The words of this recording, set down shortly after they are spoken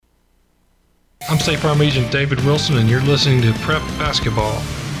I'm State Farm Agent David Wilson, and you're listening to Prep Basketball.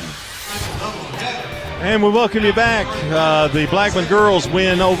 And we welcome you back. The Blackman girls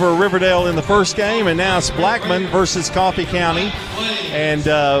win over Riverdale in the first game, and now it's Blackman versus Coffee County.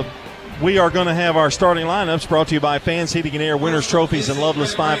 And we are going to have our starting lineups brought to you by Fans Heating and Air, Winners Trophies, and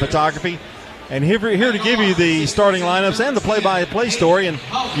Loveless Fine Photography. And here to give you the starting lineups and the play-by-play story. And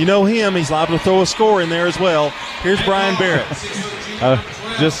you know him, he's liable to throw a score in there as well. Here's Brian Barrett.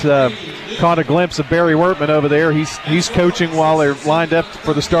 Just caught a glimpse of Barry Wertman over there. He's coaching while they're lined up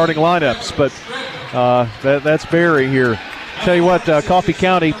for the starting lineups. But that's Barry here. Tell you what, Coffee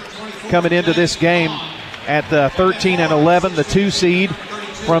County coming into this game at 13-11, the 2 seed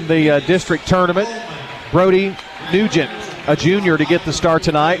from the district tournament. Brody Nugent, a junior, to get the start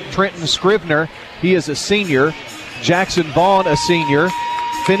tonight. Trenton Scrivener, he is a senior. Jackson Vaughn, a senior.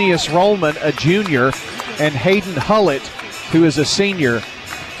 Phineas Rollman, a junior. And Hayden Hullett, who is a senior.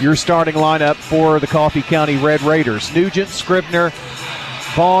 Your starting lineup for the Coffee County Red Raiders. Nugent, Scrivener,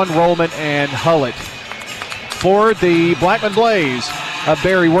 Vaughn, Rollman, and Hullett. For the Blackman Blaze of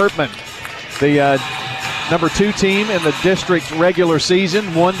Barry Wertman, the number 2 team in the district regular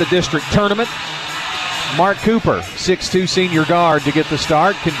season, won the district tournament. Mark Cooper, 6'2" senior guard to get the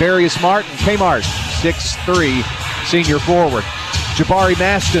start. Kenvarius Martin, Kmart, 6'3" senior forward. Jabari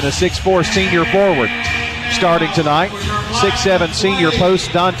Maston, a 6'4" senior forward, starting tonight. 6'7" senior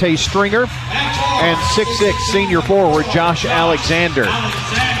post Dante Stringer, and 6'6" senior forward Josh Alexander.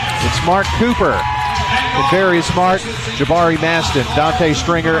 It's Mark Cooper, Kenvarius Martin, Jabari Maston, Dante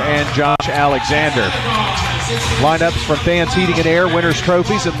Stringer, and Josh Alexander. Lineups from Fans Heating and Air, Winners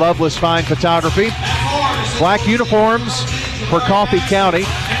Trophies, and Loveless Fine Photography. Black uniforms for Coffee County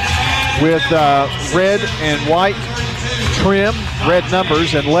with red and white trim, red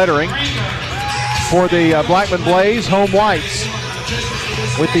numbers and lettering. For the Blackman Blaze, home whites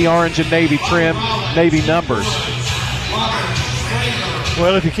with the orange and navy trim, navy numbers.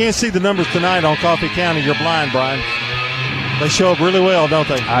 Well, if you can't see the numbers tonight on Coffee County, you're blind, Brian. They show up really well, don't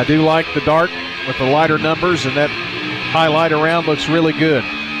they? I do like the dark with the lighter numbers, and that highlight around looks really good.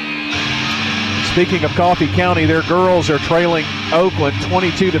 Speaking of Coffee County, their girls are trailing Oakland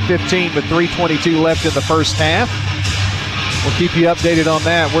 22-15 with 3:22 left in the first half. We'll keep you updated on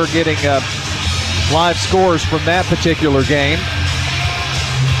that. We're getting live scores from that particular game.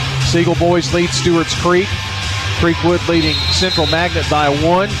 Siegel boys lead Stewart's Creek. Creekwood leading Central Magnet by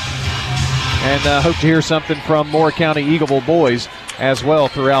 1. And hope to hear something from Moore County Eagleville boys as well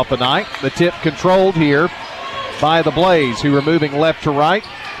throughout the night. The tip controlled here by the Blaze, who are moving left to right.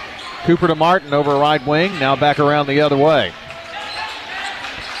 Cooper to Martin over right wing, now back around the other way.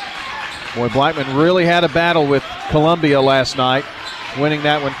 Boy, Blackman really had a battle with Columbia last night, winning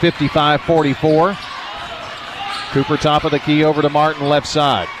that one 55-44. Cooper top of the key over to Martin left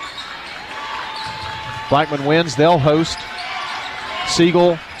side. Blackman wins, they'll host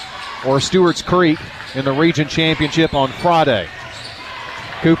Siegel or Stewart's Creek in the region championship on Friday.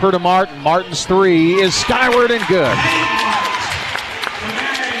 Cooper to Martin. Martin's 3 is skyward and good.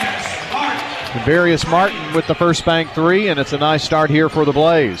 Kenvarius Martin with the first bank 3, and it's a nice start here for the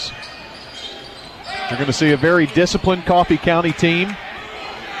Blaze. You're going to see a very disciplined Coffee County team.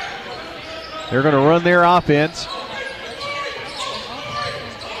 They're going to run their offense.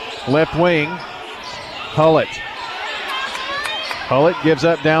 Left wing, Hullett. Hullett gives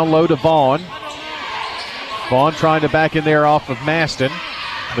up down low to Vaughn. Vaughn trying to back in there off of Maston.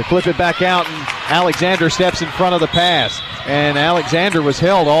 They flip it back out, and Alexander steps in front of the pass. And Alexander was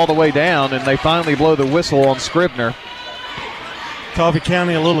held all the way down, and they finally blow the whistle on Scrivener. Coffee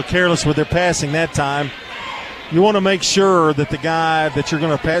County a little careless with their passing that time. You want to make sure that the guy that you're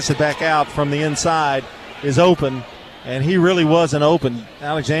going to pass it back out from the inside is open, and he really wasn't open.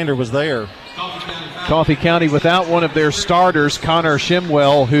 Alexander was there. Coffee County without one of their starters, Connor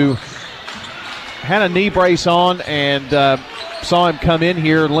Shimwell, who had a knee brace on, and saw him come in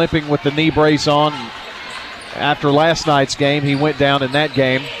here limping with the knee brace on. After last night's game, he went down in that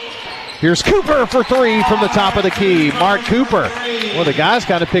game. Here's Cooper for 3 from the top of the key. Mark Cooper. Well, the guy's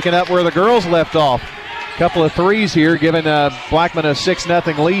kind of picking up where the girls left off. Couple of threes here, giving Blackman a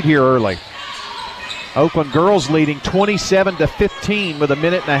 6-0 lead here early. Oakland girls leading 27-15 with a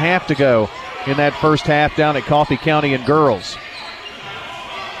minute and a half to go in that first half down at Coffee County and girls.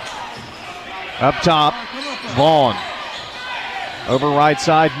 Up top, Vaughn. Over right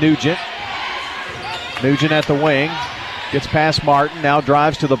side, Nugent. Nugent at the wing. Gets past Martin, now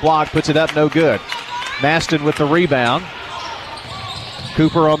drives to the block, puts it up, no good. Maston with the rebound.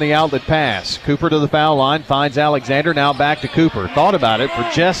 Cooper on the outlet pass. Cooper to the foul line, finds Alexander, now back to Cooper. Thought about it for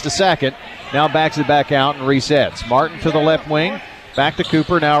just a second, now backs it back out and resets. Martin to the left wing, back to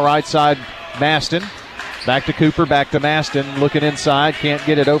Cooper, now right side Maston. Back to Cooper, back to Maston, looking inside, can't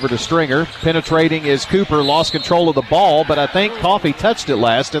get it over to Stringer. Penetrating is Cooper, lost control of the ball, but I think Coffee touched it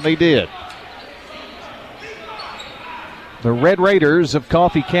last, and they did. The Red Raiders of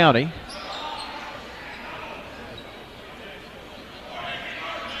Coffee County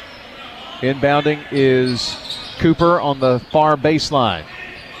inbounding is Cooper on the far baseline.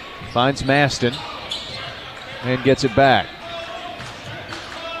 Finds Maston and gets it back.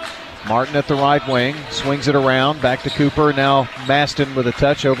 Martin at the right wing, swings it around, back to Cooper. Now Maston with a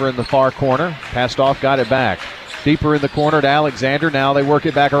touch over in the far corner. Passed off, got it back. Deeper in the corner to Alexander. Now they work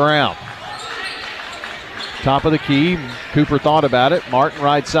it back around. Top of the key, Cooper thought about it. Martin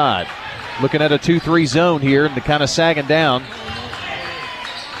right side. Looking at a 2-3 zone here and kind of sagging down.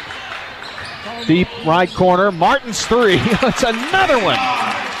 Deep right corner, Martin's three. It's another one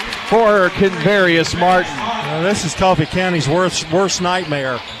for Kenvarius Martin. This is Coffee County's worst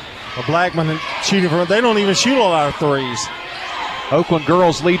nightmare. The Blackman shooting from, they don't even shoot a lot of threes. Oakland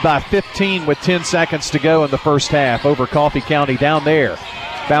girls lead by 15 with 10 seconds to go in the first half over Coffee County down there.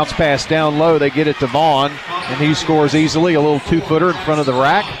 Bounce pass down low, they get it to Vaughn, and he scores easily, a little 2-footer in front of the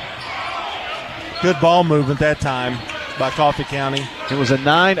rack. Good ball movement that time by Coffee County. It was a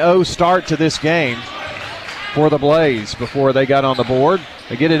 9-0 start to this game for the Blaze before they got on the board.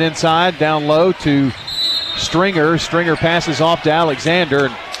 They get it inside, down low to Stringer. Stringer passes off to Alexander,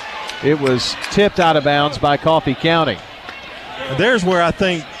 and it was tipped out of bounds by Coffee County. There's where I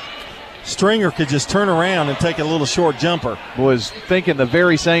think Stringer could just turn around and take a little short jumper. Was thinking the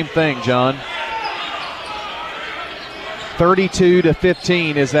very same thing, John.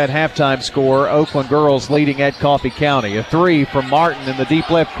 32-15 is that halftime score. Oakland girls leading at Coffee County. A three from Martin in the deep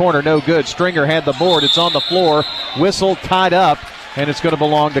left corner, no good. Stringer had the board. It's on the floor. Whistle tied up, and it's going to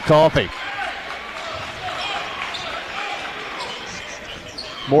belong to Coffee.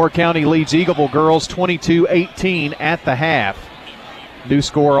 Moore County leads Eagleville girls 22-18 at the half. New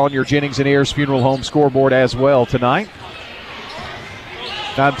score on your Jennings and Ayers Funeral Home scoreboard as well tonight.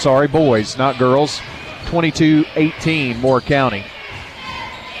 I'm sorry, boys, not girls. 22-18 Moore County.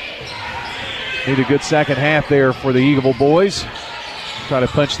 Need a good second half there for the Eagleville boys. Try to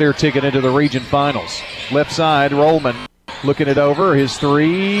punch their ticket into the region finals. Left side, Rollman looking it over. His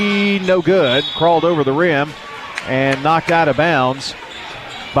three, no good. Crawled over the rim and knocked out of bounds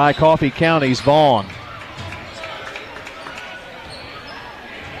by Coffee County's Vaughn.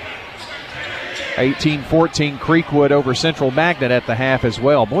 18-14 Creekwood over Central Magnet at the half as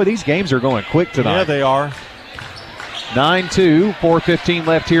well. Boy, these games are going quick tonight. Yeah, they are. 9-2, 4:15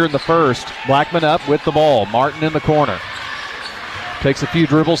 left here in the first. Blackman up with the ball. Martin in the corner. Takes a few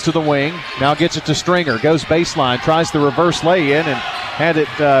dribbles to the wing. Now gets it to Stringer. Goes baseline. Tries the reverse lay-in and had it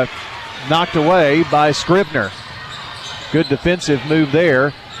knocked away by Scribner. Good defensive move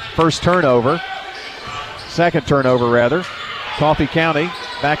there. First turnover. Second turnover, rather. Coffee County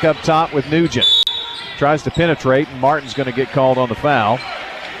back up top with Nugent. Tries to penetrate, and Martin's going to get called on the foul.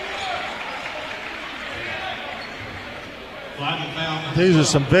 These are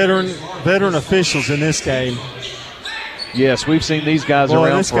some veteran officials in this game. Yes, we've seen these guys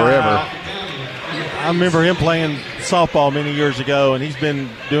around forever. I remember him playing softball many years ago, and he's been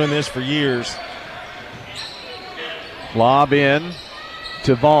doing this for years. Lob in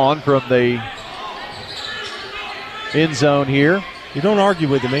to Vaughn from the end zone here. You don't argue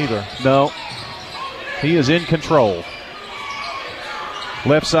with him either. No. He is in control.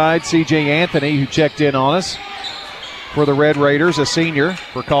 Left side, C.J. Anthony, who checked in on us for the Red Raiders, a senior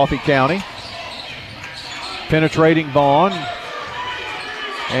for Coffee County. Penetrating Vaughn.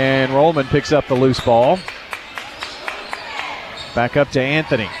 And Rollman picks up the loose ball. Back up to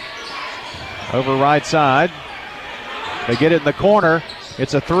Anthony. Over right side. They get it in the corner.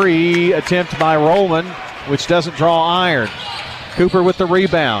 It's a three attempt by Rollman, which doesn't draw iron. Cooper with the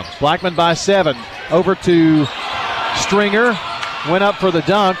rebound. Blackman by 7. Over to Stringer. Went up for the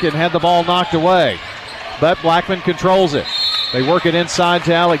dunk and had the ball knocked away. But Blackman controls it. They work it inside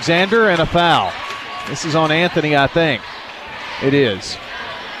to Alexander and a foul. This is on Anthony, I think. It is.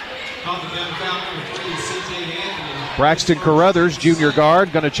 Braxton Carruthers, junior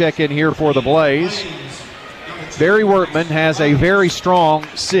guard, going to check in here for the Blaze. Barry Wortman has a very strong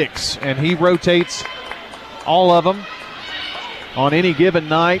 6, and he rotates all of them on any given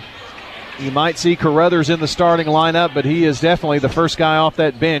night. You might see Carruthers in the starting lineup, but he is definitely the first guy off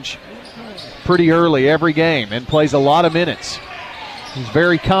that bench pretty early every game and plays a lot of minutes. He's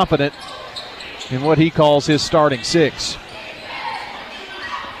very confident in what he calls his starting 6.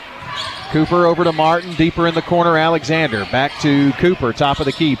 Cooper over to Martin, deeper in the corner, Alexander. Back to Cooper, top of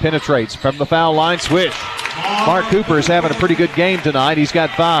the key, penetrates from the foul line, swish. Mark Cooper is having a pretty good game tonight. He's got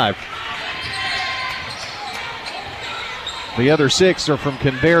 5. The other 6 are from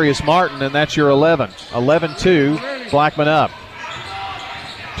Convarius Martin, and that's your 11. 11-2, Blackman up.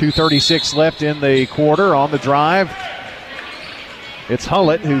 2:36 left in the quarter on the drive. It's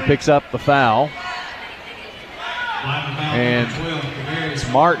Hullett who picks up the foul. And it's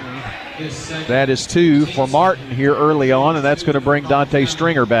Martin. That is 2 for Martin here early on, and that's going to bring Dante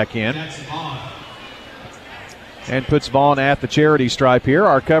Stringer back in. And puts Vaughn at the charity stripe here.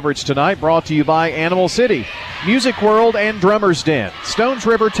 Our coverage tonight brought to you by Animal City, Music World and Drummer's Den, Stones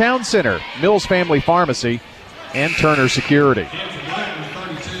River Town Center, Mills Family Pharmacy, and Turner Security.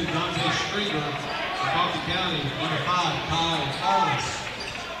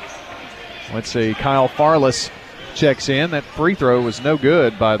 Let's see, Kyle Farless checks in. That free throw was no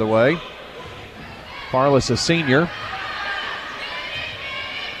good, by the way. Farless, a senior.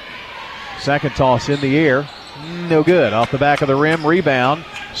 Second toss in the air. No good. Off the back of the rim. Rebound.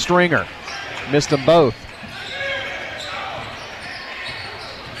 Stringer. Missed them both.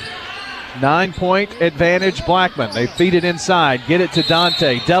 9-point advantage, Blackman. They feed it inside. Get it to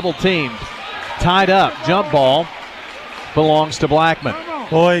Dante. Double teamed. Tied up. Jump ball belongs to Blackman.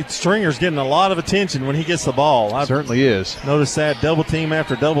 Boy, Stringer's getting a lot of attention when he gets the ball. I certainly is. Notice that. Double team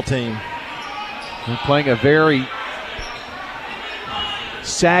after double team. They're playing a very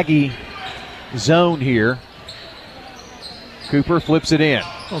saggy zone here. Cooper flips it in.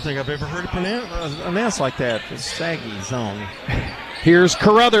 I don't think I've ever heard it announced like that. The saggy zone. Here's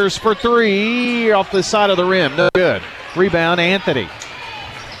Carruthers for 3 off the side of the rim. No good. Rebound, Anthony.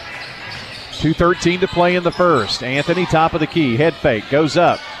 2:13 to play in the first. Anthony, top of the key. Head fake. Goes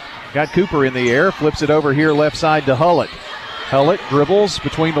up. Got Cooper in the air. Flips it over here left side to Hullett. Hullett dribbles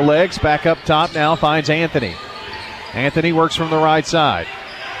between the legs. Back up top now. Finds Anthony. Anthony works from the right side.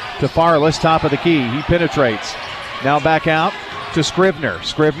 To Farless, top of the key. He penetrates. Now back out to Scribner.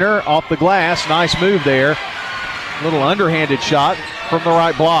 Scribner off the glass. Nice move there. Little underhanded shot from the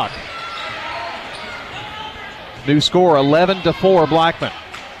right block. New score, 11-4 Blackman.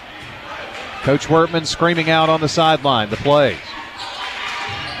 Coach Wertman screaming out on the sideline. The plays.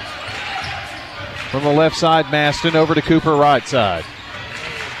 From the left side, Maston over to Cooper right side.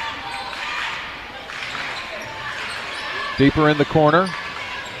 Deeper in the corner.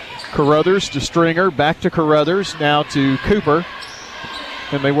 Carruthers to Stringer, back to Carruthers, now to Cooper.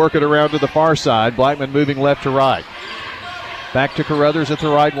 And they work it around to the far side. Blackman moving left to right. Back to Carruthers at the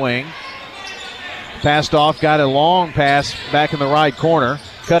right wing. Passed off, got a long pass back in the right corner.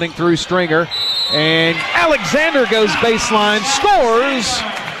 Cutting through Stringer. And Alexander goes baseline, scores.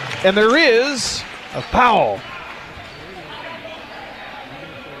 And there is a foul.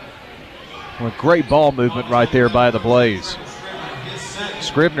 Well, great ball movement right there by the Blaze.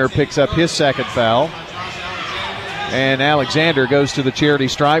 Scribner picks up his second foul. And Alexander goes to the charity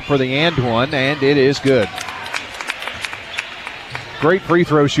stripe for the and one, and it is good. Great free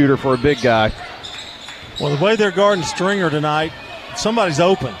throw shooter for a big guy. Well, the way they're guarding Stringer tonight, somebody's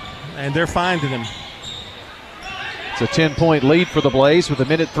open, and they're finding him. It's a 10-point lead for the Blaze with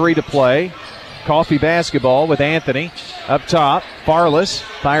 1:03 to play. Coffee basketball with Anthony. Up top, Farless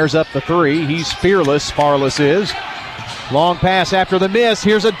fires up the 3. He's fearless, Farless is. Long pass after the miss.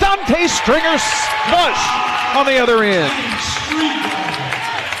 Here's a Dante Stringer smush on the other end.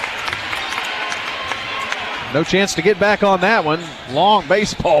 No chance to get back on that one. Long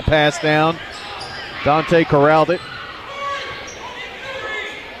baseball pass down. Dante corralled it.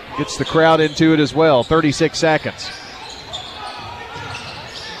 Gets the crowd into it as well. 36 seconds.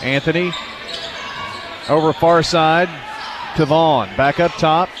 Anthony over far side to Vaughn. Back up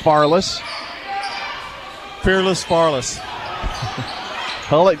top, Farless. Fearless Farless.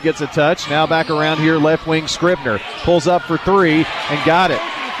 Hullett gets a touch. Now back around here, left wing Scribner. Pulls up for 3 and got it.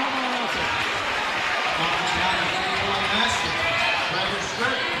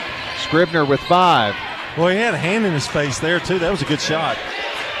 Scribner with 5. Boy, he had a hand in his face there, too. That was a good shot.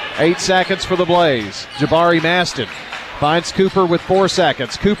 8 seconds for the Blaze. Jabari Maston finds Cooper with 4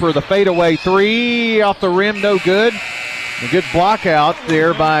 seconds. Cooper, the fadeaway 3 off the rim, no good. A good block out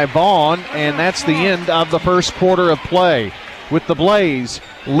there by Vaughn, and that's the end of the first quarter of play, with the Blaze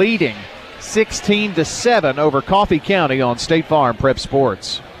leading 16-7 over Coffee County on State Farm Prep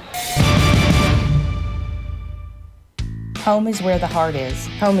Sports. Home is where the heart is.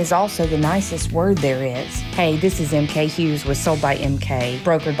 Home is also the nicest word there is. Hey, this is MK Hughes with Sold by MK,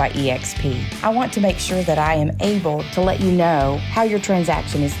 brokered by EXP. I want to make sure that I am able to let you know how your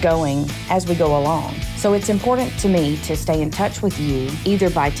transaction is going as we go along. So it's important to me to stay in touch with you,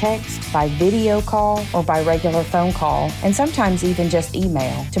 either by text, by video call, or by regular phone call, and sometimes even just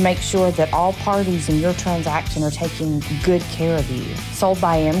email, to make sure that all parties in your transaction are taking good care of you. Sold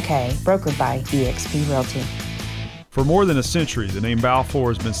by MK, brokered by EXP Realty. For more than a century, the name Balfour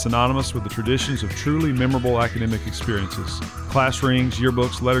has been synonymous with the traditions of truly memorable academic experiences, class rings,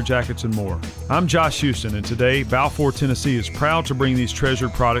 yearbooks, letter jackets, and more. I'm Josh Houston, and today, Balfour, Tennessee is proud to bring these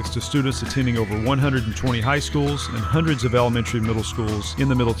treasured products to students attending over 120 high schools and hundreds of elementary and middle schools in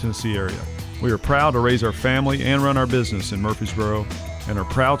the Middle Tennessee area. We are proud to raise our family and run our business in Murfreesboro, and are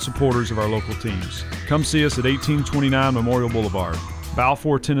proud supporters of our local teams. Come see us at 1829 Memorial Boulevard.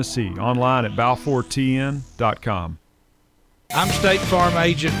 Balfour, Tennessee, online at balfourtn.com. I'm State Farm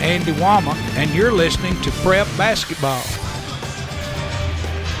Agent Andy Wama, and you're listening to Prep Basketball.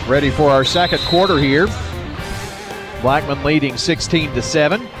 Ready for our second quarter here. Blackman leading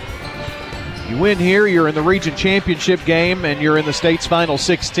 16-7. You win here, you're in the region championship game, and you're in the state's final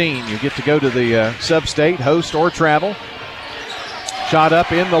 16. You get to go to the sub-state, host or travel. Shot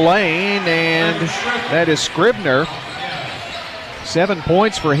up in the lane, and that is Scribner. 7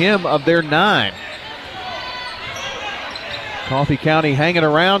 points for him of their 9. Coffee County hanging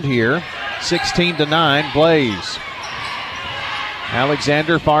around here. 16-9, Blaze.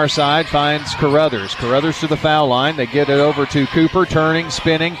 Alexander far side finds Carruthers. Carruthers to the foul line. They get it over to Cooper, turning,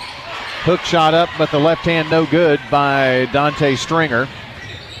 spinning. Hook shot up, but the left hand no good by Dante Stringer.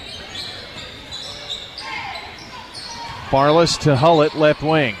 Farless to Hullett, left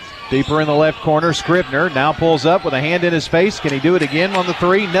wing. Deeper in the left corner, Scribner now pulls up with a hand in his face. Can he do it again on the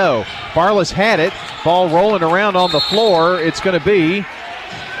three? No. Farless had it. Ball rolling around on the floor. It's going to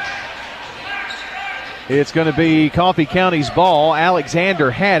be Coffee County's ball.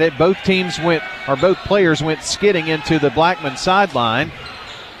 Alexander had it. Both players went skidding into the Blackman sideline.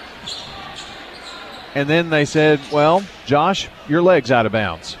 And then they said, well, Josh, your leg's out of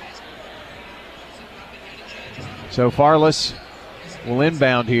bounds. So Farless will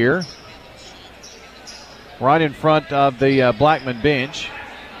inbound here, right in front of the Blackman bench.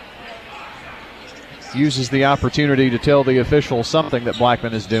 Uses the opportunity to tell the official something that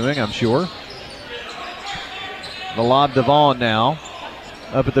Blackman is doing, I'm sure. The lob to Vaughn now,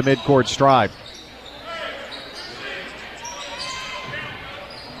 up at the midcourt stripe.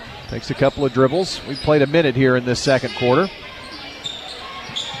 Takes a couple of dribbles. We've played a minute here in this second quarter.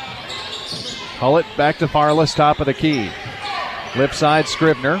 Hullett back to Farless, top of the key. Lip side,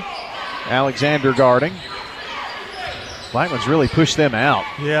 Scribner. Alexander guarding. Blackman's really pushed them out.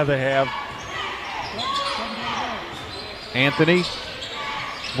 Yeah, they have. Anthony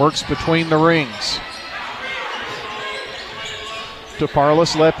works between the rings. To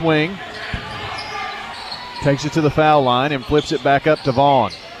Farless, left wing. Takes it to the foul line and flips it back up to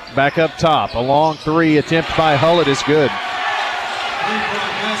Vaughn. Back up top. A long three attempt by Hullett is good.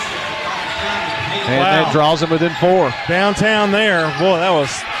 And that draws him within 4. Downtown there. Boy, that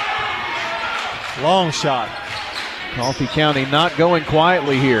was long shot. Coffee County not going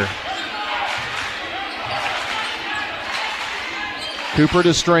quietly here. Cooper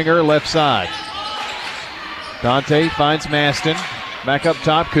to Stringer, left side. Dante finds Maston. Back up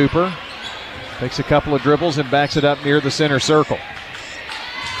top, Cooper. Takes a couple of dribbles and backs it up near the center circle.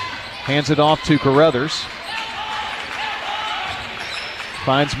 Hands it off to Carruthers.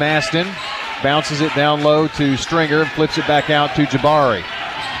 Finds Maston. Bounces it down low to Stringer and flips it back out to Jabari.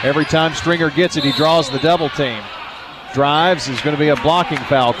 Every time Stringer gets it, he draws the double team. Drives, is going to be a blocking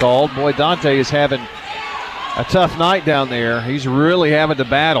foul called. Boy, Dante is having a tough night down there. He's really having to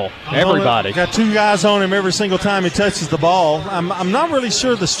battle everybody. Got 2 guys on him every single time he touches the ball. I'm not really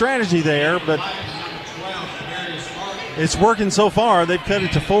sure the strategy there, but it's working so far. They've cut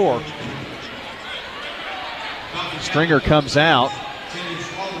it to 4. Stringer comes out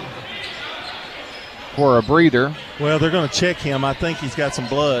for a breather. Well, they're going to check him. I think he's got some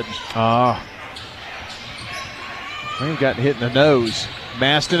blood. We've got hit in the nose.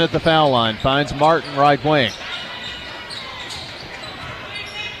 Maston at the foul line. Finds Martin, right wing.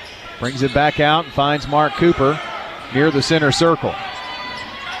 Brings it back out and finds Mark Cooper near the center circle.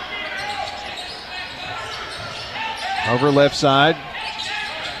 Over left side.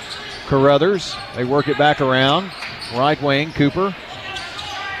 Carruthers. They work it back around. Right wing, Cooper.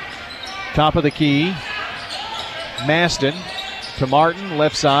 Top of the key. Maston to Martin,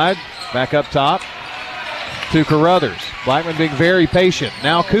 left side. Back up top to Carruthers. Blackman being very patient.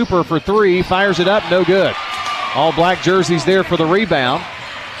 Now Cooper for 3. Fires it up, no good. All black jerseys there for the rebound.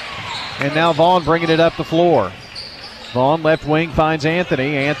 And now Vaughn bringing it up the floor. Vaughn, left wing, finds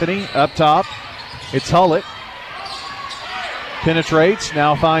Anthony. Anthony up top. It's Hullett. Penetrates,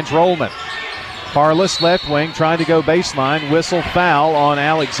 now finds Rollman. Farless, left wing, trying to go baseline. Whistle foul on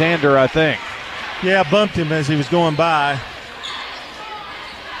Alexander, I think. Yeah, bumped him as he was going by.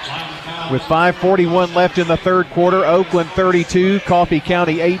 With 5:41 left in the third quarter, Oakland 32, Coffee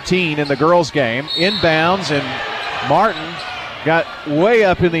County 18 in the girls' game. Inbounds, and Martin got way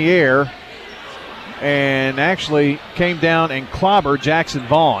up in the air and actually came down and clobbered Jackson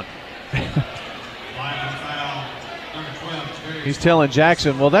Vaughn. He's telling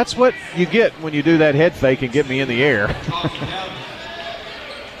Jackson, well, that's what you get when you do that head fake and get me in the air.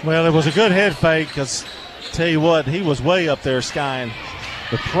 Well, it was a good head fake because, tell you what, he was way up there skying.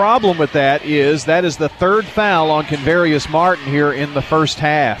 The problem with that is the third foul on Converius Martin here in the first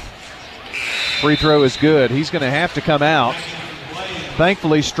half. Free throw is good. He's going to have to come out.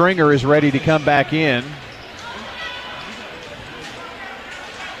 Thankfully, Stringer is ready to come back in.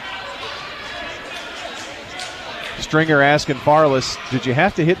 Stringer asking Farless, did you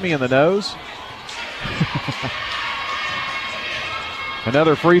have to hit me in the nose?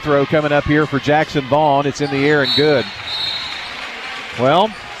 Another free throw coming up here for Jackson Vaughn. It's in the air and good. Well,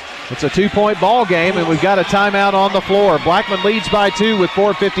 it's a 2-point ball game, and we've got a timeout on the floor. Blackman leads by 2 with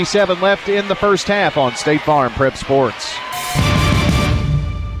 4:57 left in the first half on State Farm Prep Sports.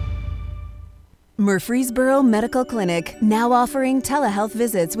 Murfreesboro Medical Clinic, now offering telehealth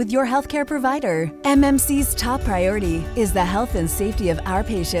visits with your healthcare provider. MMC's top priority is the health and safety of our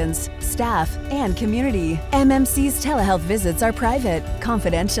patients, staff, and community. MMC's telehealth visits are private,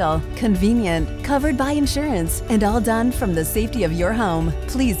 confidential, convenient, covered by insurance, and all done from the safety of your home.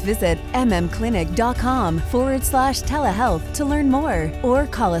 Please visit mmclinic.com/telehealth to learn more, or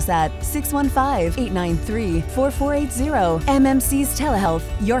call us at 615-893-4480. MMC's Telehealth,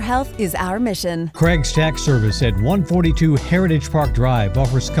 your health is our mission. Craig's Tax Service at 142 Heritage Park Drive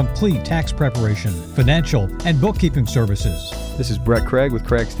offers complete tax preparation, financial, and bookkeeping services. This is Brett Craig with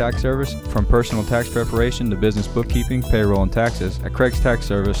Craig's Tax Service. From personal tax preparation to business bookkeeping, payroll, and taxes, at Craig's Tax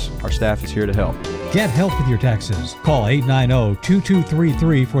Service, our staff is here to help. Get help with your taxes. Call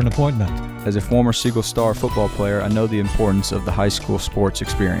 890-2233 for an appointment. As a former Siegel Star football player, I know the importance of the high school sports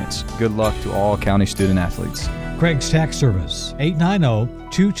experience. Good luck to all county student athletes. Craig's Tax Service,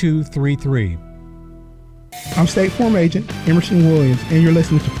 890-2233. I'm State Farm Agent Emerson Williams, and you're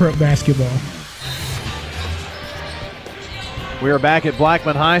listening to Prep Basketball. We are back at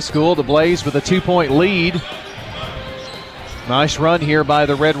Blackman High School. The Blaze with a 2-point lead. Nice run here by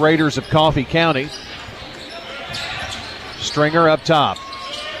the Red Raiders of Coffee County. Stringer up top.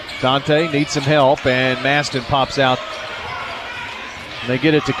 Dante needs some help, and Maston pops out. They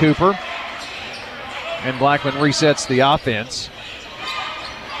get it to Cooper, and Blackman resets the offense.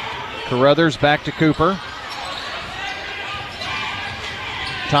 Carruthers back to Cooper.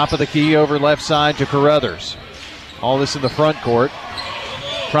 Top of the key over left side to Carruthers. All this in the front court.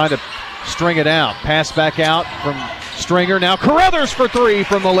 Trying to string it out. Pass back out from Stringer. Now Carruthers for 3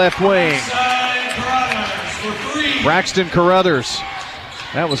 from the left wing. Braxton Carruthers.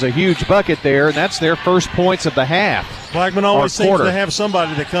 That was a huge bucket there, and that's their first points of the half. Blackman always seems to have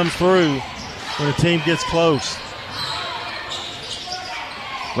somebody that comes through when a team gets close.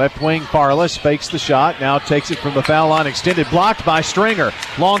 Left wing Farless fakes the shot, now takes it from the foul line, extended, blocked by Stringer.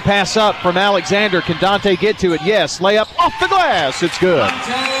 Long pass up from Alexander. Can Dante get to it? Yes. Layup off the glass. It's good.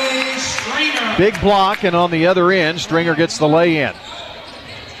 Big block, and on the other end, Stringer gets the lay-in.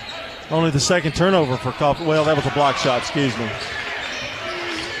 Only the second turnover for Coffee. Well, that was a block shot, excuse me.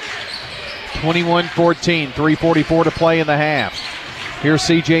 21-14, 3:44 to play in the half. Here's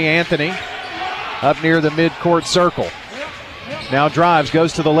C.J. Anthony up near the midcourt circle. Now drives,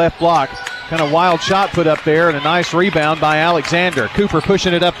 goes to the left block. Kind of wild shot put up there, and a nice rebound by Alexander. Cooper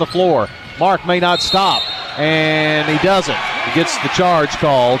pushing it up the floor. Mark may not stop, and he doesn't. He gets the charge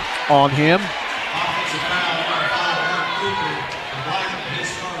called on him.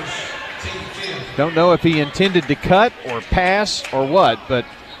 Don't know if he intended to cut or pass or what, but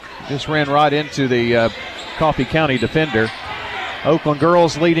just ran right into the Coffee County defender. Oakland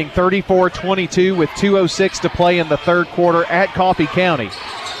girls leading 34-22 with 2:06 to play in the third quarter at Coffee County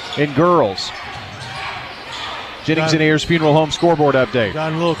in girls. Jennings and Ayers Funeral Home scoreboard update.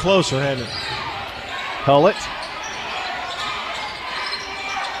 Gotten a little closer, hadn't it? Hullett.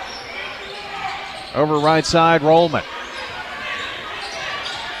 Over right side, Rollman.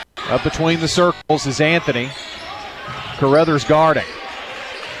 Up between the circles is Anthony. Carruthers guarding.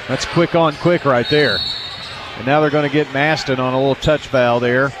 That's quick on quick right there. And now they're going to get Maston on a little touch foul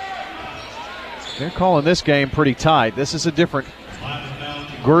there. They're calling this game pretty tight. This is a different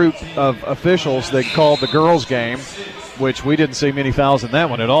group of officials that called the girls' game, which we didn't see many fouls in that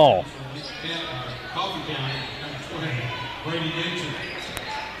one at all.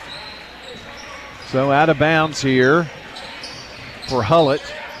 So out of bounds here for Hullett.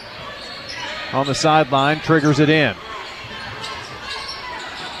 On the sideline, triggers it in.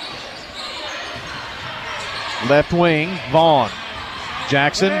 Left wing, Vaughn.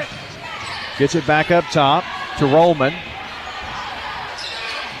 Jackson gets it back up top. to Rollman.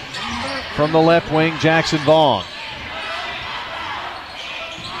 From the left wing, Jackson Vaughn.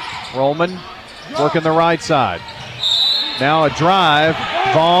 Rollman working the right side. Now a drive.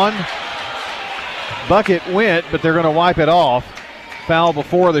 Vaughn. Bucket went, but they're going to wipe it off. Foul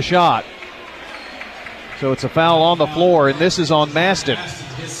before the shot. So it's a foul on the floor, and this is on Maston.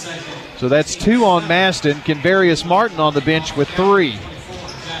 So that's 2 on Maston. Kenvarius Martin on the bench with 3.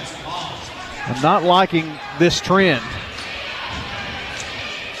 I'm not liking this trend.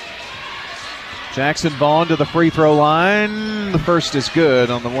 Jackson Vaughn to the free throw line. The first is good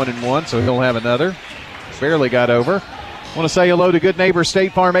on the 1-and-1, so he'll have another. Barely got over. I want to say hello to good neighbor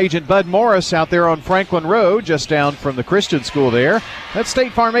State Farm agent Bud Morris out there on Franklin Road, just down from the Christian school there. That's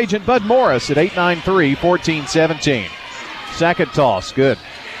State Farm agent Bud Morris at 893-1417. Second toss, good.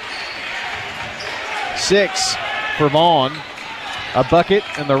 6 for Vaughn. A bucket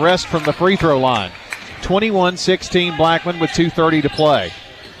and the rest from the free throw line. 21-16 Blackman with 2:30 to play.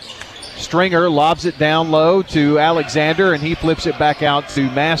 Stringer lobs it down low to Alexander, and he flips it back out to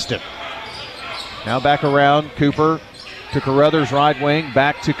Maston. Now back around Cooper to Carruthers right wing,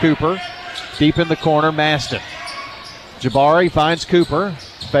 back to Cooper. Deep in the corner, Maston. Jabari finds Cooper,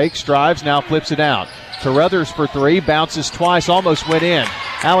 fakes, drives, now flips it out. Carruthers for 3, bounces twice, almost went in.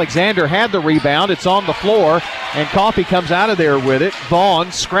 Alexander had the rebound, it's on the floor, and Coffee comes out of there with it.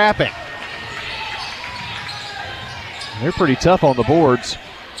 Vaughn scrapping. They're pretty tough on the boards.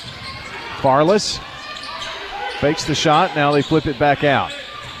 Farless fakes the shot, now they flip it back out.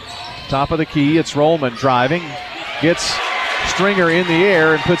 Top of the key, it's Rollman driving. Gets Stringer in the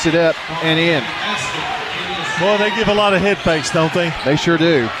air and puts it up and in. Boy, they give a lot of head fakes, don't they? They sure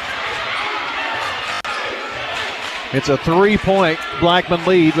do. It's a 3-point Blackman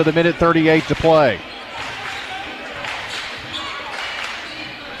lead with 1:38 to play.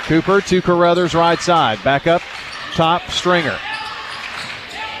 Cooper to Carruthers right side. Back up top, Stringer.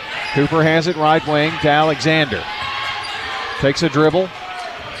 Cooper has it right wing to Alexander. Takes a dribble.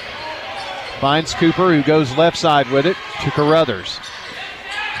 Finds Cooper, who goes left side with it to Carruthers.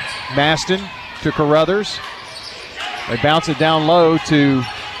 Maston to Carruthers. They bounce it down low to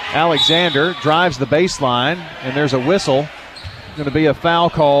Alexander. Drives the baseline, and there's a whistle. Going to be a foul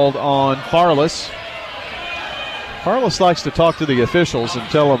called on Farless. Farless likes to talk to the officials and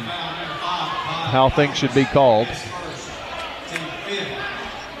tell them how things should be called.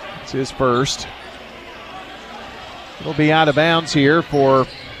 It's his first. It'll be out of bounds here for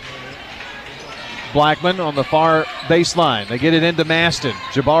Blackman on the far baseline. They get it into Maston.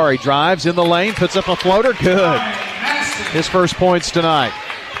 Jabari drives in the lane, puts up a floater. Good. His first points tonight.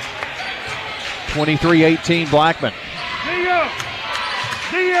 23-18 Blackman.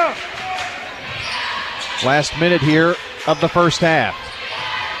 Last minute here of the first half.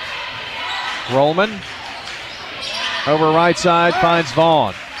 Rollman over right side finds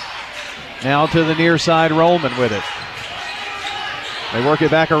Vaughn. Now to the near side, Rollman with it. They work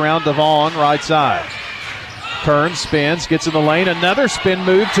it back around to Vaughn, right side. Turns, spins, gets in the lane. Another spin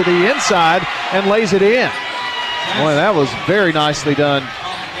move to the inside and lays it in. Boy, that was very nicely done.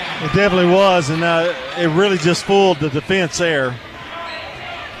 It definitely was, and it really just fooled the defense there.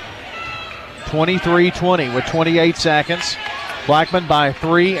 23-20 with 28 seconds. Blackman by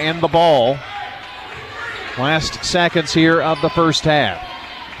 3 and the ball. Last seconds here of the first half.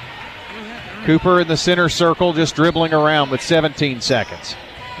 Cooper in the center circle just dribbling around with 17 seconds.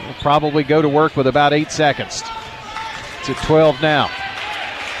 He'll probably go to work with about 8 seconds. It's at 12 now.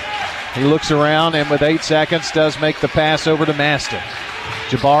 He looks around and with 8 seconds does make the pass over to Maston.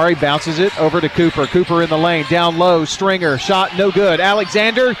 Jabari bounces it over to Cooper. Cooper in the lane, down low, Stringer, shot no good.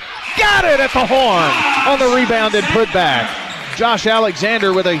 Alexander got it at the horn on the rebound and put back. Josh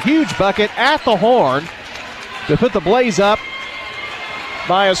Alexander with a huge bucket at the horn to put the Blaze up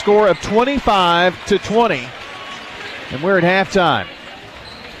by a score of 25-20. And we're at halftime.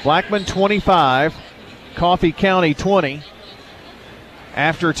 Blackman 25, Coffee County 20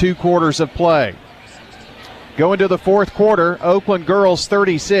 after 2 quarters of play. Going to the fourth quarter, Oakland girls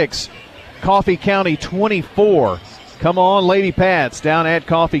 36, Coffee County 24. Come on, Lady Pats, down at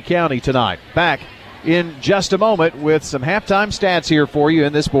Coffee County tonight. Back in just a moment with some halftime stats here for you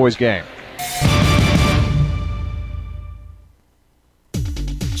in this boys game.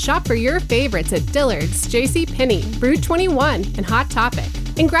 Shop for your favorites at Dillard's, JCPenney, Brood 21, and Hot Topic.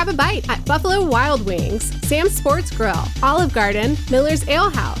 And grab a bite at Buffalo Wild Wings, Sam's Sports Grill, Olive Garden, Miller's Ale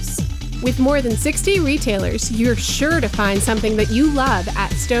House. With more than 60 retailers, you're sure to find something that you love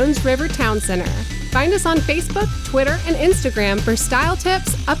at Stones River Town Center. Find us on Facebook, Twitter, and Instagram for style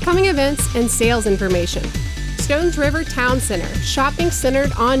tips, upcoming events, and sales information. Stones River Town Center, shopping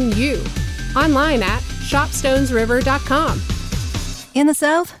centered on you. Online at shopstonesriver.com. In the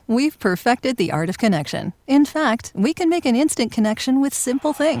South, we've perfected the art of connection. In fact, we can make an instant connection with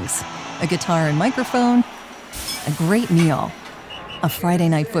simple things. A guitar and microphone, a great meal, a Friday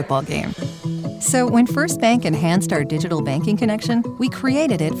night football game. So when First Bank enhanced our digital banking connection, we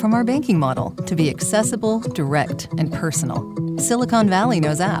created it from our banking model to be accessible, direct, and personal. Silicon Valley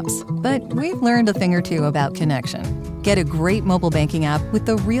knows apps, but we've learned a thing or two about connection. Get a great mobile banking app with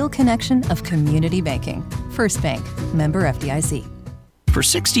the real connection of community banking. First Bank, member FDIC. For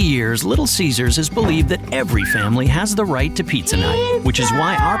 60 years, Little Caesars has believed that every family has the right to pizza night, which is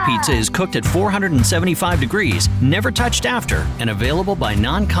why our pizza is cooked at 475 degrees, never touched after, and available by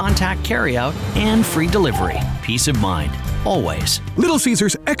non-contact carryout and free delivery. Peace of mind, always. Little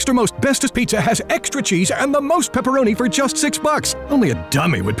Caesars Extra Most Bestest Pizza has extra cheese and the most pepperoni for just $6. Only a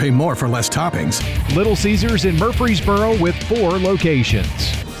dummy would pay more for less toppings. Little Caesars in Murfreesboro with 4 locations.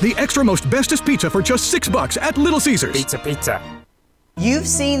 The Extra Most Bestest Pizza for just $6 at Little Caesars. Pizza. You've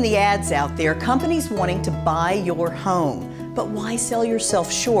seen the ads out there, companies wanting to buy your home. But why sell yourself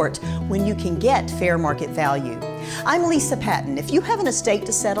short when you can get fair market value? I'm Lisa Patton. If you have an estate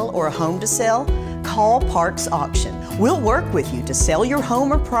to settle or a home to sell, call Parks Auction. We'll work with you to sell your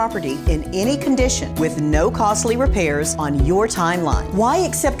home or property in any condition with no costly repairs on your timeline. Why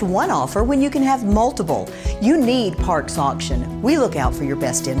accept one offer when you can have multiple? You need Parks Auction. We look out for your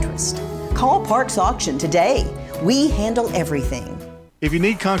best interest. Call Parks Auction today. We handle everything. If you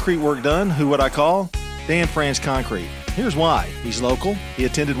need concrete work done, who would I call? Dan France Concrete. Here's why. He's local. He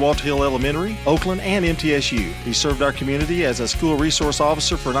attended Walter Hill Elementary, Oakland, and MTSU. He served our community as a school resource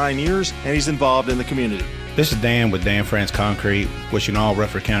officer for 9 years, and he's involved in the community. This is Dan with Dan France Concrete, wishing all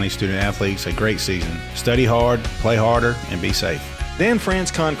Rutherford County student athletes a great season. Study hard, play harder, and be safe. Dan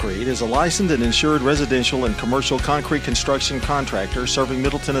France Concrete is a licensed and insured residential and commercial concrete construction contractor serving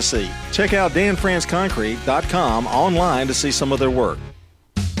Middle Tennessee. Check out danfranceconcrete.com online to see some of their work.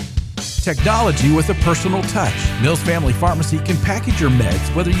 Technology with a personal touch. Mills Family Pharmacy can package your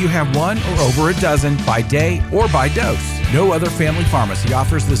meds whether you have one or over a dozen by day or by dose. No other family pharmacy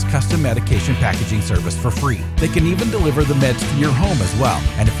offers this custom medication packaging service for free. They can even deliver the meds to your home as well.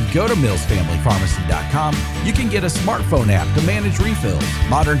 And if you go to millsfamilypharmacy.com, you can get a smartphone app to manage refills.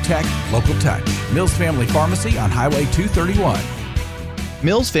 Modern tech, local touch. Mills Family Pharmacy on Highway 231.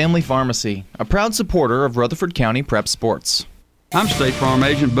 Mills Family Pharmacy, a proud supporter of Rutherford County Prep Sports. I'm State Farm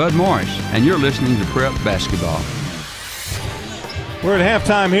Agent Bud Morris, and you're listening to Prep Basketball. We're at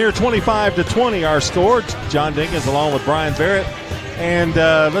halftime here, 25-20 our score. John Dinkins along with Brian Barrett. And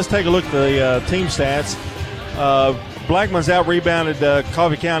let's take a look at the team stats. Blackman's out-rebounded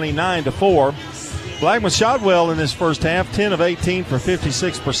Coffee County 9-4. Blackman shot well in this first half, 10 of 18 for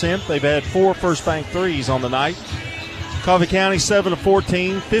 56%. They've had 4 First Bank threes on the night. Coffee County 7 of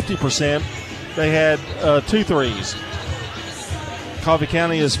 14, 50%. They had 2 threes. Coffee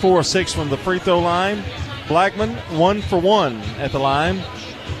County is 4 of 6 from the free throw line. Blackman 1 for 1 at the line.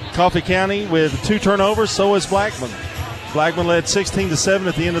 Coffee County with 2 turnovers, so is Blackman. Blackman led 16-7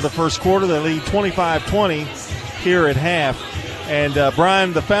 at the end of the first quarter. They lead 25-20 here at half. And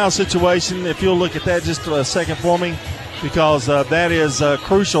Brian, the foul situation, if you'll look at that just a second for me, because that is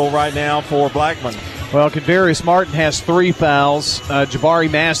crucial right now for Blackman. Well, Converius Martin has 3 fouls.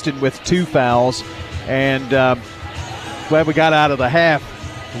 Jabari Maston with 2 fouls. And glad we got out of the half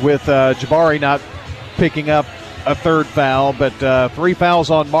with Jabari not picking up a 3rd foul. But 3 fouls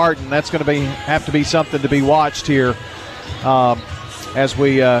on Martin. That's going to have to be something to be watched here as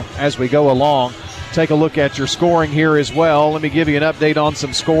we go along. Take a look at your scoring here as well. Let me give you an update on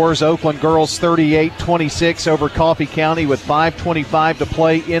some scores. Oakland girls 38-26 over Coffee County with 5:25 to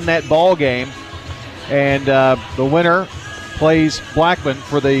play in that ball game. And the winner plays Blackman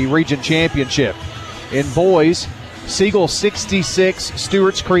for the region championship. In boys, Siegel 66,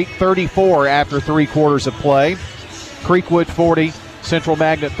 Stewart's Creek 34 after 3 quarters of play. Creekwood 40, Central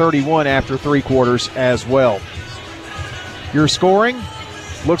Magnet 31 after 3 quarters as well. Your scoring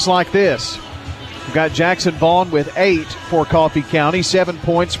looks like this. We've got Jackson Vaughn with 8 for Coffee County, 7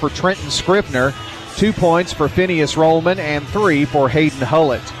 points for Trenton Scrivener, 2 points for Phineas Rollman, and 3 for Hayden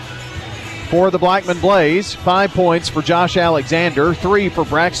Hullett. For the Blackman Blaze, 5 points for Josh Alexander, 3 for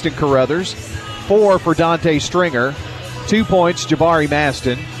Braxton Carruthers, 4 for Dante Stringer, 2 points Jabari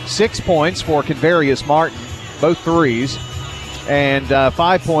Maston, 6 points for Converius Martin, both threes, and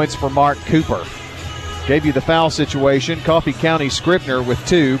 5 points for Mark Cooper. Gave you the foul situation. Coffee County Scrivener with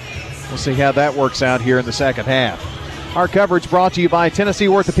 2. We'll see how that works out here in the second half. Our coverage brought to you by Tennessee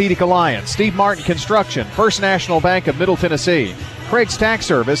Orthopedic Alliance, Steve Martin Construction, First National Bank of Middle Tennessee, Craig's Tax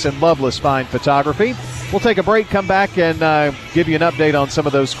Service, and Loveless Fine Photography. We'll take a break, come back, and give you an update on some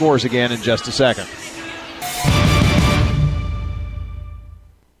of those scores again in just a second.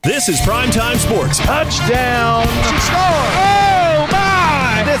 This is Primetime Sports. Touchdown. She scored. Oh,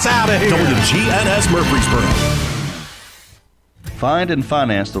 my. It's out of here. WGNS Murfreesboro. Find and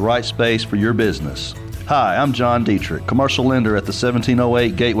finance the right space for your business. Hi, I'm John Dietrich, commercial lender at the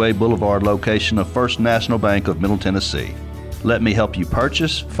 1708 Gateway Boulevard location of First National Bank of Middle Tennessee. Let me help you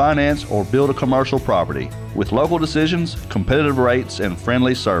purchase, finance, or build a commercial property with local decisions, competitive rates, and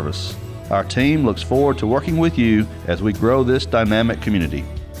friendly service. Our team looks forward to working with you as we grow this dynamic community.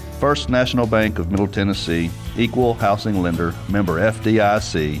 First National Bank of Middle Tennessee, Equal Housing Lender, member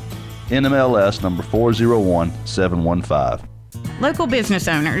FDIC, NMLS number 401715. Local business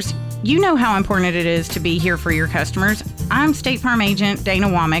owners, you know how important it is to be here for your customers. I'm State Farm Agent Dana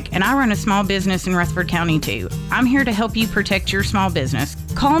Womack, and I run a small business in Rutherford County too. I'm here to help you protect your small business.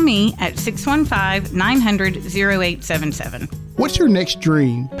 Call me at 615-900-0877. What's your next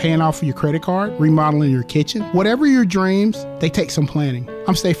dream? Paying off your credit card? Remodeling your kitchen? Whatever your dreams, they take some planning.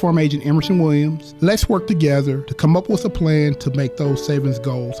 I'm State Farm Agent Emerson Williams. Let's work together to come up with a plan to make those savings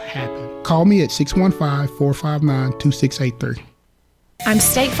goals happen. Call me at 615-459-2683. I'm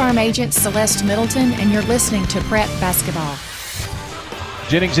State Farm Agent Celeste Middleton, and you're listening to Prep Basketball.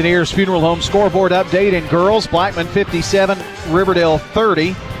 Jennings and Ayers Funeral Home scoreboard update in girls. Blackman 57, Riverdale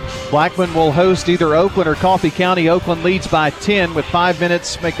 30. Blackman will host either Oakland or Coffee County. Oakland leads by 10 with 5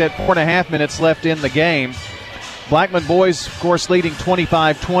 minutes, make that 4.5 minutes left in the game. Blackman boys, of course, leading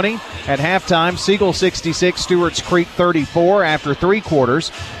 25-20 at halftime. Siegel 66, Stewart's Creek 34 after 3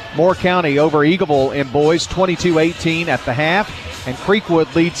 quarters. Moore County over Eagleville in boys 22-18 at the half. And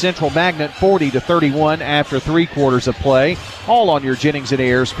Creekwood leads Central Magnet 40-31 after 3 quarters of play. All on your Jennings and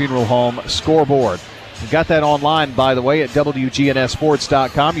Ayers Funeral Home scoreboard. We've got that online, by the way, at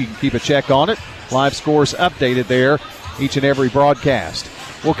WGNSSports.com. You can keep a check on it. Live scores updated there each and every broadcast.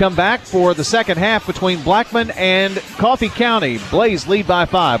 We'll come back for the second half between Blackman and Coffee County. Blaze lead by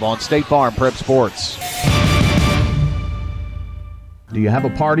 5 on State Farm Prep Sports. Do you have a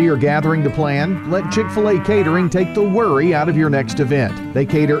party or gathering to plan? Let Chick-fil-A Catering take the worry out of your next event. They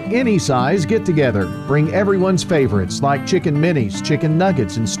cater any size get-together. Bring everyone's favorites like chicken minis, chicken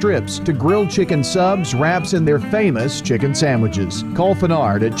nuggets and strips, to grilled chicken subs, wraps, and their famous chicken sandwiches. Call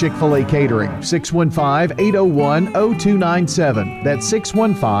Fenard at Chick-fil-A Catering, 615-801-0297. That's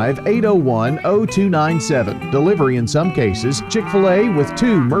 615-801-0297. Delivery in some cases. Chick-fil-A with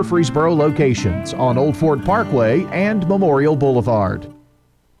 2 Murfreesboro locations on Old Fort Parkway and Memorial Boulevard.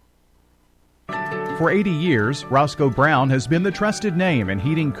 For 80 years, Roscoe Brown has been the trusted name in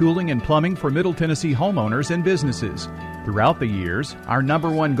heating, cooling, and plumbing for Middle Tennessee homeowners and businesses. Throughout the years, our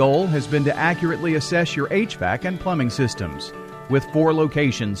 #1 goal has been to accurately assess your HVAC and plumbing systems. With 4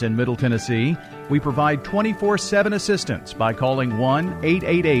 locations in Middle Tennessee, we provide 24/7 assistance by calling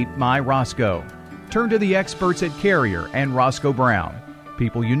 1-888-MY-ROSCOE. Turn to the experts at Carrier and Roscoe Brown.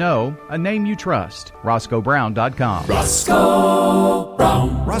 People you know, a name you trust. RoscoeBrown.com. Roscoe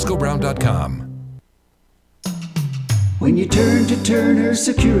Brown. RoscoeBrown.com. When you turn to Turner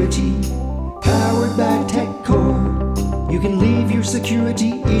Security, powered by TechCore, you can leave your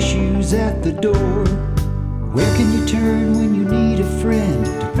security issues at the door. Where can you turn when you need a friend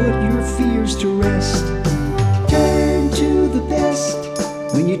to put your fears to rest? Turn to the best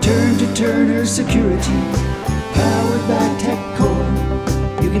when you turn to Turner Security, powered by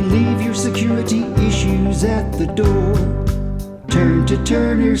TechCore. You can leave your security issues at the door. Turn to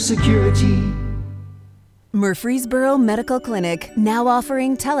Turner Security. Murfreesboro Medical Clinic, now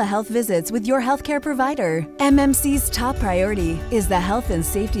offering telehealth visits with your healthcare provider. MMC's top priority is the health and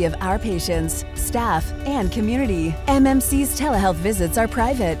safety of our patients, staff, and community. MMC's telehealth visits are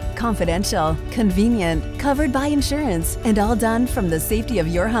private, confidential, convenient, covered by insurance, and all done from the safety of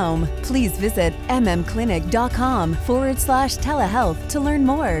your home. Please visit mmclinic.com/telehealth to learn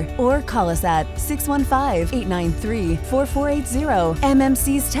more, or call us at 615-893-4480.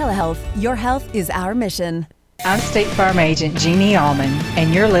 MMC's Telehealth, your health is our mission. I'm State Farm Agent Jeannie Allman,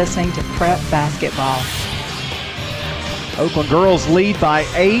 and you're listening to Prep Basketball. Oakland girls lead by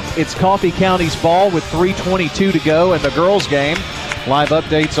 8. It's Coffee County's ball with 3:22 to go in the girls' game. Live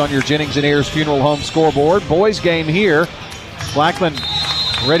updates on your Jennings and Ayers Funeral Home scoreboard. Boys' game here. Blackman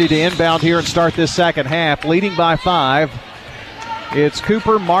ready to inbound here and start this second half, leading by 5. It's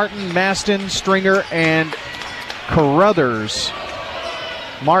Cooper, Martin, Maston, Stringer, and Carruthers.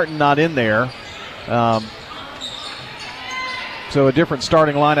 Martin not in there. So a different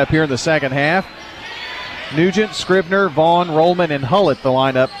starting lineup here in the second half. Nugent, Scribner, Vaughn, Rollman, and Hullett the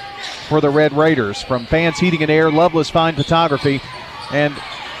lineup for the Red Raiders. From Fans Heating and Air, Loveless Fine Photography, and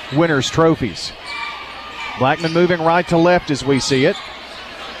Winners Trophies. Blackman moving right to left as we see it.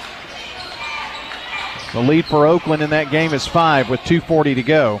 The lead for Oakland in that game is 5 with 2:40 to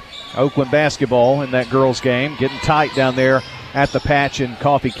go. Oakland basketball in that girls game, getting tight down there at the patch in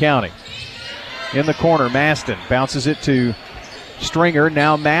Coffee County. In the corner, Maston bounces it to Stringer.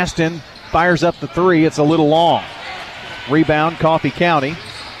 Now Maston fires up the three. It's a little long. Rebound, Coffee County.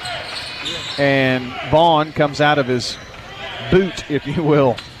 And Vaughn comes out of his boot, if you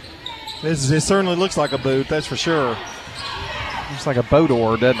will. It certainly looks like a boot, that's for sure. Looks like a boat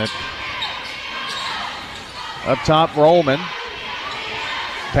oar, doesn't it? Up top, Rollman.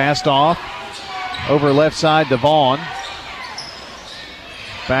 Passed off. Over left side to Vaughn.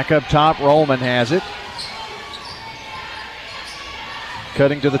 Back up top, Rollman has it.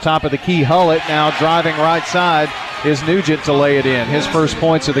 Cutting to the top of the key, Hullett now driving right side is Nugent to lay it in. His first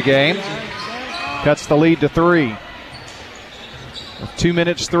points of the game. Cuts the lead to 3. 2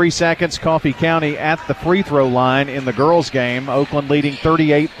 minutes, 3 seconds, Coffee County at the free throw line in the girls' game. Oakland leading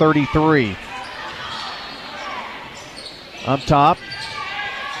 38-33. Up top,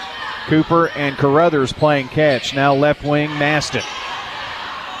 Cooper and Carruthers playing catch. Now left wing, Maston.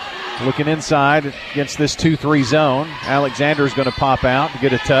 Looking inside against this 2-3 zone. Alexander's going to pop out to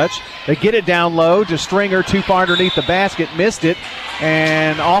get a touch. They get it down low to Stringer, too far underneath the basket, missed it,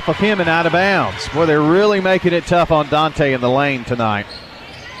 and off of him and out of bounds. Boy, they're really making it tough on Dante in the lane tonight.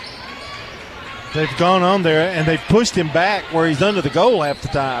 They've gone on there, and they've pushed him back where he's under the goal half the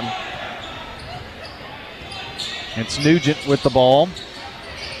time. It's Nugent with the ball.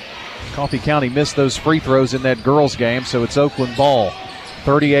 Coffee County missed those free throws in that girls' game, so it's Oakland ball.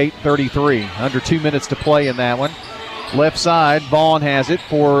 38-33. Under 2 minutes to play in that one. Left side, Vaughn has it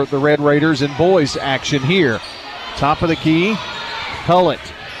for the Red Raiders and boys action here. Top of the key, Hullett.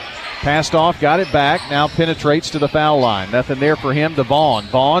 Passed off, got it back, now penetrates to the foul line. Nothing there for him to Vaughn.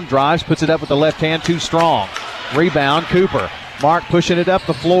 Vaughn drives, puts it up with the left hand, too strong. Rebound, Cooper. Mark pushing it up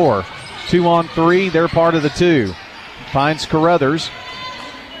the floor. 2 on 3, they're part of the 2. Finds Carruthers,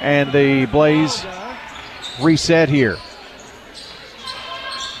 and the Blaze reset here.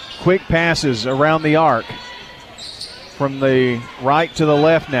 Quick passes around the arc from the right to the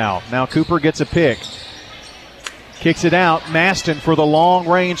left now. Now Cooper gets a pick. Kicks it out. Maston for the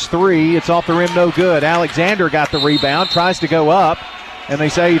long-range 3. It's off the rim, no good. Alexander got the rebound, tries to go up, and they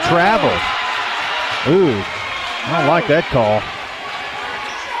say he traveled. Ooh, I don't like that call.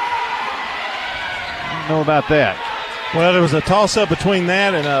 I don't know about that. Well, there was a toss-up between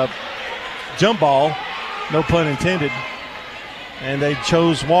that and a jump ball, no pun intended, and they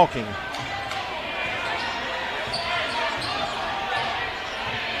chose walking.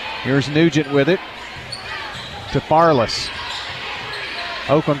 Here's Nugent with it to Farless.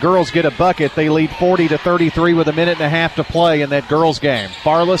 Oakland girls get a bucket. They lead 40-33 with 1.5 minutes to play in that girls game.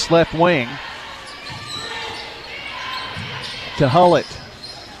 Farless left wing to Hullett.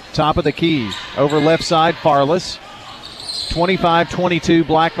 Top of the key. Over left side, Farless. 25-22,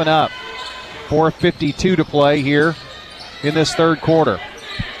 Blackman up. 4:52 to play here in this third quarter.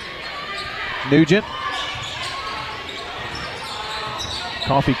 Nugent.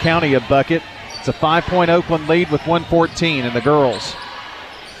 Coffee County a bucket. It's a 5-point Oakland lead with 1:14 in the girls.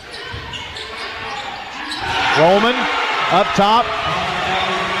 Rollman up top.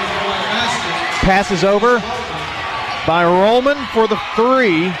 Passes over by Rollman for the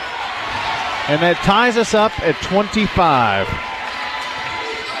 3. And that ties us up at 25.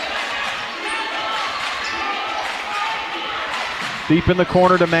 Deep in the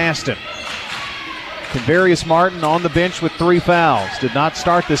corner to Maston. Convarius Martin on the bench with 3 fouls. Did not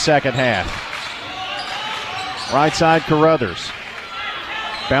start the second half. Right side, Carruthers.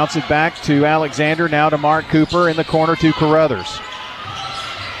 Bounce it back to Alexander, now to Mark Cooper. In the corner to Carruthers.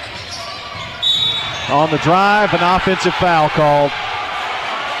 On the drive, an offensive foul called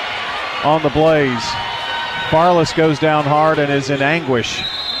on the Blaze. Farless goes down hard and is in anguish.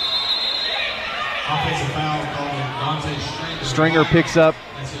 Offensive foul called Dante Stringer picks up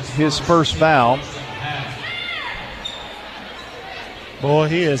his first foul. Boy,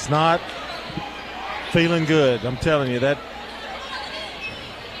 he is not feeling good. I'm telling you that.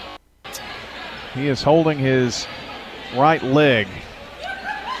 He is holding his right leg.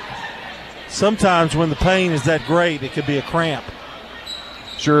 Sometimes when the pain is that great, it could be a cramp.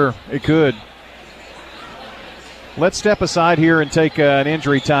 Sure, it could. Let's step aside here and take an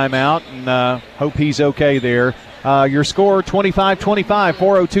injury timeout and hope he's okay there. Your score, 25-25,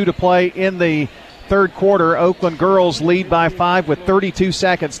 4:02 to play in the third quarter. Oakland girls lead by 5 with 32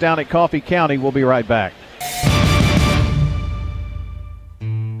 seconds down at Coffee County. We'll be right back.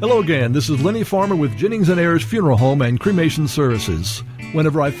 Hello again, this is Lenny Farmer with Jennings & Ayers Funeral Home and Cremation Services.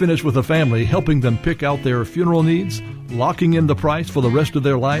 Whenever I finish with a family, helping them pick out their funeral needs, locking in the price for the rest of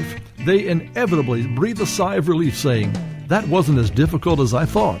their life, they inevitably breathe a sigh of relief saying, "That wasn't as difficult as I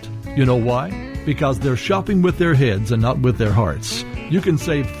thought." You know why? Because they're shopping with their heads and not with their hearts. You can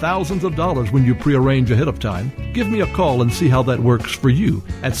save thousands of dollars when you pre-arrange ahead of time. Give me a call and see how that works for you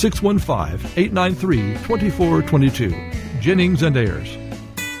at 615-893-2422. Jennings and Ayers.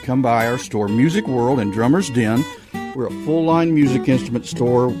 Come by our store, Music World and Drummer's Den. We're a full-line music instrument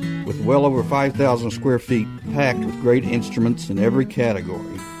store with well over 5,000 square feet packed with great instruments in every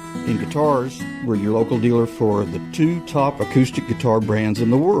category. In guitars, we're your local dealer for the 2 top acoustic guitar brands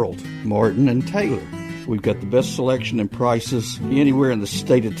in the world, Martin and Taylor. We've got the best selection and prices anywhere in the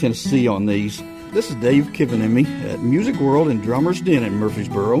state of Tennessee on these. This is Dave Kivenemy at Music World and Drummer's Den in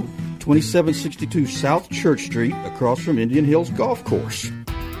Murfreesboro, 2762 South Church Street, across from Indian Hills Golf Course.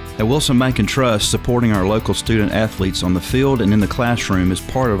 At Wilson Bank and Trust, supporting our local student athletes on the field and in the classroom is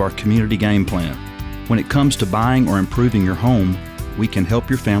part of our community game plan. When it comes to buying or improving your home, we can help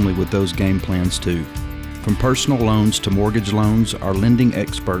your family with those game plans too. From personal loans to mortgage loans, our lending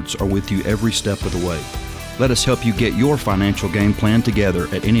experts are with you every step of the way. Let us help you get your financial game plan together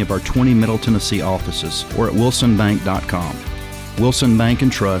at any of our 20 Middle Tennessee offices or at wilsonbank.com. Wilson Bank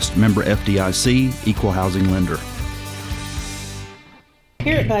and Trust, member FDIC, equal housing lender.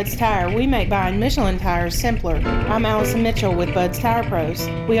 Here at Bud's Tire, we make buying Michelin tires simpler. I'm Allison Mitchell with Bud's Tire Pros.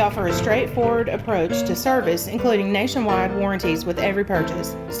 We offer a straightforward approach to service, including nationwide warranties with every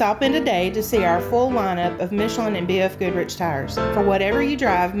purchase. Stop in today to see our full lineup of Michelin and BF Goodrich tires. For whatever you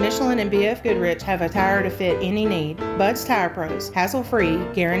drive, Michelin and BF Goodrich have a tire to fit any need. Bud's Tire Pros, hassle-free,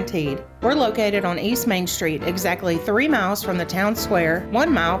 guaranteed. We're located on East Main Street, exactly 3 miles from the town square,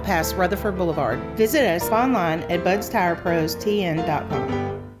 1 mile past Rutherford Boulevard. Visit us online at budstirepros.tn.com.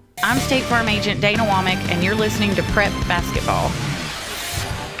 I'm State Farm Agent Dana Womack, and you're listening to Prep Basketball.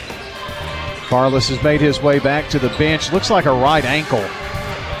 Carlos has made his way back to the bench. Looks like a right ankle,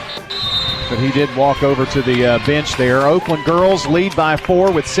 but he did walk over to the bench there. Oakland girls lead by 4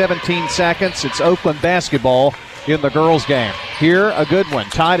 with 17 seconds. It's Oakland basketball in the girls' game. Here, a good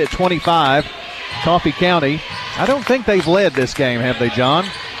one, tied at 25. Coffee County, I don't think they've led this game, have they, John?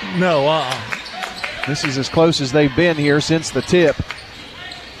 No. This is as close as they've been here since the tip.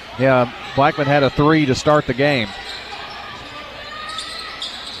 Yeah, Blackman had a 3 to start the game.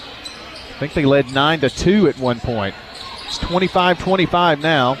 I think they led 9-2 at one point. It's 25-25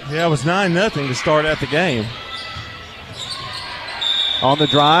 now. Yeah, it was 9-0 to start at the game. On the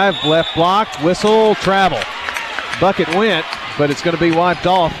drive, left blocked, whistle, travel. Bucket went, but it's going to be wiped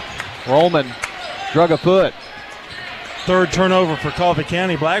off. Rollman drug a foot. Third turnover for Coffee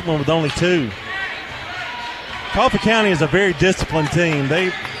County. Blackman with only 2. Coffee County is a very disciplined team.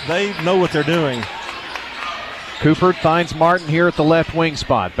 They know what they're doing. Cooper finds Martin here at the left wing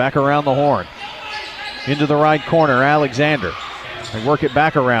spot. Back around the horn. Into the right corner, Alexander. They work it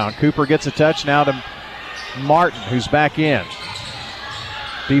back around. Cooper gets a touch now to Martin, who's back in.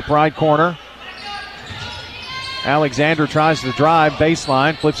 Deep right corner. Alexander tries to drive,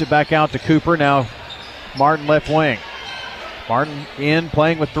 baseline, flips it back out to Cooper. Now Martin left wing. Martin in,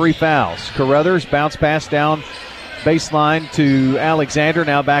 playing with 3 fouls. Carruthers bounce pass down baseline to Alexander,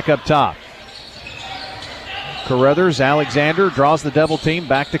 now back up top. Carruthers, Alexander draws the double team,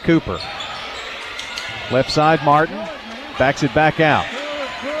 back to Cooper. Left side, Martin backs it back out.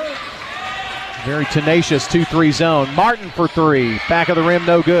 Very tenacious 2-3 zone. Martin for 3, back of the rim,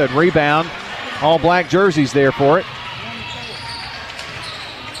 no good. Rebound, all black jerseys there for it.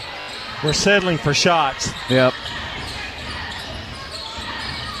 We're settling for shots. Yep.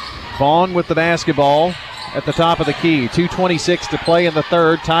 Vaughn with the basketball at the top of the key. 2:26 to play in the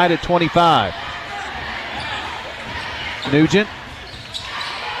third, tied at 25. Nugent.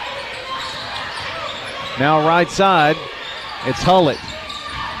 Now right side, it's Hullett.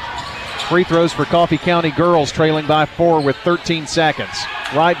 Free throws for Coffee County girls, trailing by 4 with 13 seconds.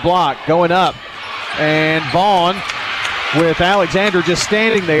 Right block going up, and Vaughn with Alexander just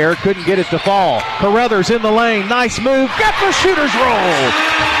standing there, couldn't get it to fall. Carruthers in the lane, nice move, got the shooter's roll.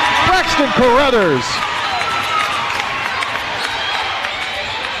 Braxton Carruthers.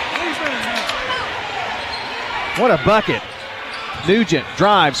 What a bucket. Nugent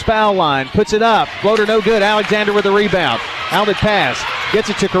drives, foul line, puts it up. Floater no good. Alexander with a rebound. Outed pass. Gets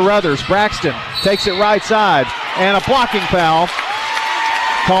it to Carruthers. Braxton takes it right side. And a blocking foul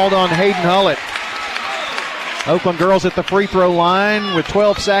called on Hayden Hullett. Oakland girls at the free throw line with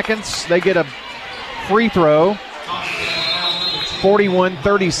 12 seconds. They get a free throw.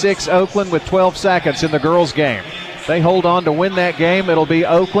 41-36 Oakland with 12 seconds in the girls' game. They hold on to win that game. It'll be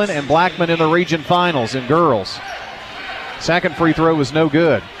Oakland and Blackman in the region finals in girls. Second free throw was no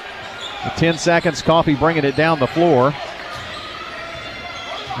good. With 10 seconds, Coffee bringing it down the floor.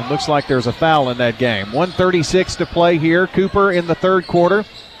 It looks like there's a foul in that game. 1:36 to play here. Cooper in the third quarter.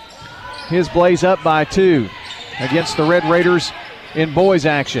 His Blaze up by 2 against the Red Raiders in boys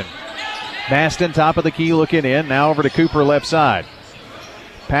action. Maston, top of the key, looking in. Now over to Cooper, left side.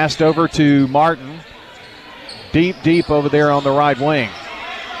 Passed over to Martin. Deep over there on the right wing.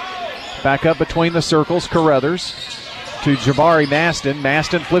 Back up between the circles, Carruthers to Jabari Maston.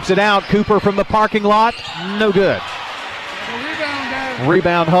 Maston flips it out. Cooper from the parking lot. No good.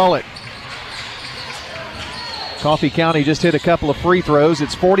 Rebound Hullett. Coffee County just hit a couple of free throws.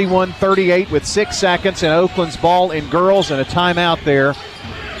 It's 41-38 with 6 seconds, and Oakland's ball in girls and a timeout there.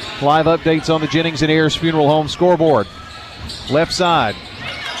 Live updates on the Jennings & Ayers Funeral Home scoreboard. Left side,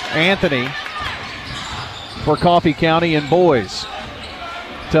 Anthony for Coffee County in boys.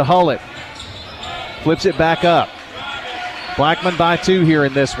 To Hullett. Flips it back up. Blackman by 2 here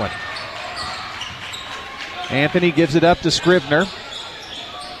in this one. Anthony gives it up to Scribner.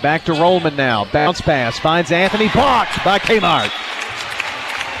 Back to Rollman now. Bounce pass. Finds Anthony. Blocked by Kmart.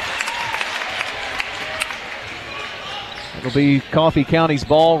 It'll be Coffee County's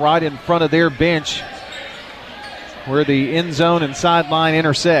ball right in front of their bench where the end zone and sideline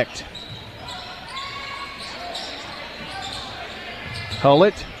intersect.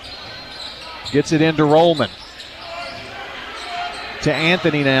 Hullett gets it into Rollman. To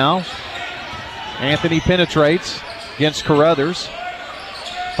Anthony now. Anthony penetrates against Carruthers.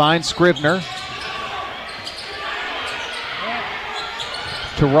 Finds Scribner.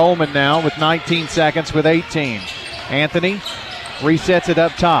 To Rollman now with 19 seconds with 18. Anthony resets it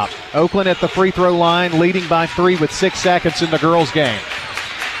up top. Oakland at the free throw line, leading by 3 with 6 seconds in the girls' game.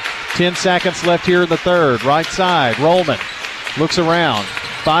 10 seconds left here in the third. Right side, Rollman looks around.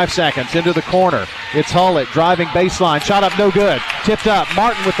 5 seconds into the corner. It's Hullett driving baseline. Shot up, no good. Tipped up.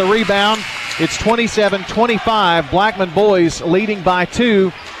 Martin with the rebound. It's 27-25. Blackman boys leading by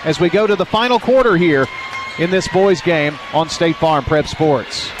 2 as we go to the final quarter here in this boys game on State Farm Prep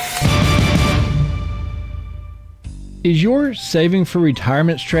Sports. Is your saving for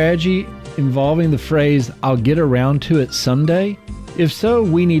retirement strategy involving the phrase, "I'll get around to it someday"? If so,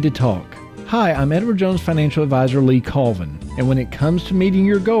 we need to talk. Hi, I'm Edward Jones financial advisor Lee Colvin, and when it comes to meeting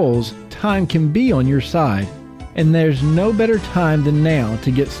your goals, time can be on your side, and there's no better time than now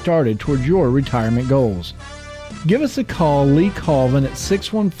to get started towards your retirement goals. Give us a call, Lee Colvin, at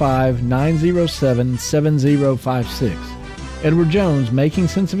 615-907-7056. Edward Jones, Making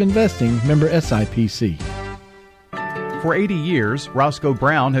Sense of Investing, member SIPC. For 80 years, Roscoe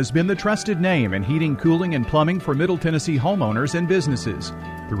Brown has been the trusted name in heating, cooling, and plumbing for Middle Tennessee homeowners and businesses.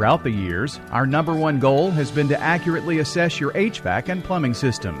 Throughout the years, our #1 goal has been to accurately assess your HVAC and plumbing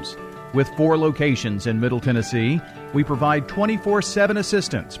systems. With 4 locations in Middle Tennessee, we provide 24/7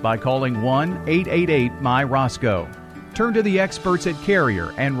 assistance by calling 1-888-MY-ROSCOE. Turn to the experts at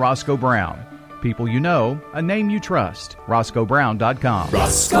Carrier and Roscoe Brown. People you know, a name you trust. RoscoeBrown.com.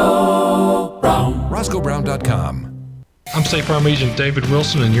 Roscoe Brown. RoscoeBrown.com. I'm State Farm Agent David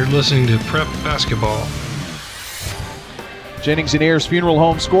Wilson, and you're listening to Prep Basketball. Jennings & Ayers Funeral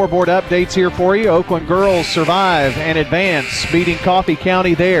Home scoreboard updates here for you. Oakland girls survive and advance, beating Coffee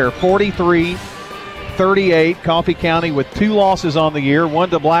County there, 43-38. Coffee County with 2 losses on the year, 1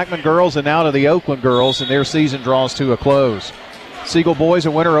 to Blackman girls and now to the Oakland girls, and their season draws to a close. Siegel boys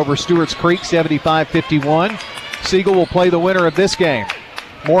a winner over Stewart's Creek, 75-51. Siegel will play the winner of this game.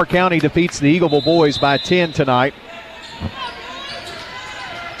 Moore County defeats the Eagleville boys by 10 tonight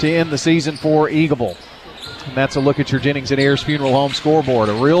to end the season for Eagleville. And that's a look at your Jennings & Ayers Funeral Home scoreboard.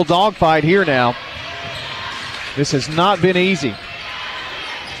 A real dogfight here now. This has not been easy.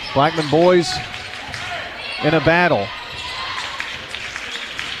 Blackman boys in a battle.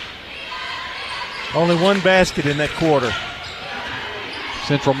 Only 1 basket in that quarter.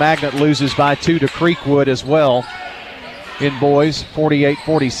 Central Magnet loses by 2 to Creekwood as well in boys,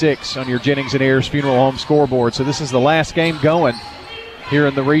 48-46 on your Jennings & Ayers Funeral Home scoreboard. So this is the last game going here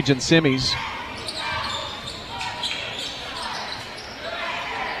in the region semis.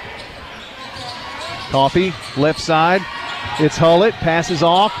 Coffee, left side. It's Hullett, passes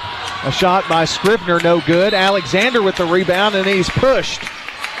off. A shot by Scribner, no good. Alexander with the rebound, and he's pushed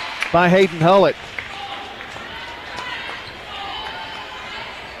by Hayden Hullett.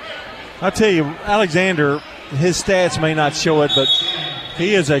 I tell you, Alexander, his stats may not show it, but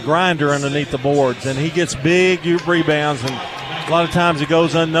he is a grinder underneath the boards, and he gets big rebounds, and a lot of times it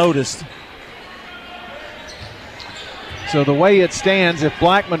goes unnoticed. So the way it stands, if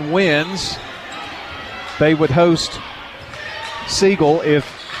Blackman wins, they would host Siegel. If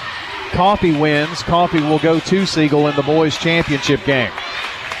Coffee wins, Coffee will go to Siegel in the boys' championship game.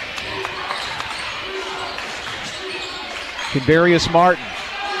 Kendarius Martin,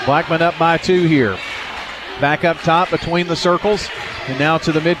 Blackman up by 2 here. Back up top between the circles, and now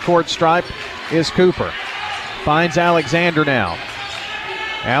to the midcourt stripe is Cooper. Finds Alexander now.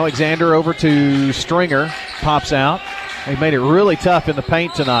 Alexander over to Stringer, pops out. They made it really tough in the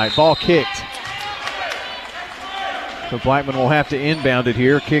paint tonight. Ball kicked. So Blackman will have to inbound it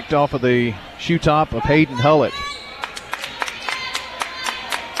here. Kicked off of the shoe top of Hayden Hullett.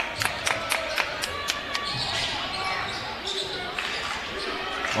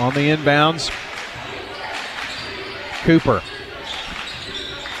 On the inbounds, Cooper.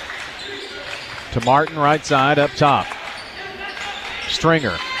 To Martin, right side, up top.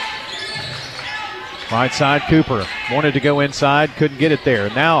 Stringer. Right side, Cooper. Wanted to go inside, couldn't get it there.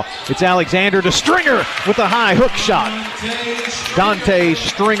 Now it's Alexander to Stringer with a high hook shot. Dante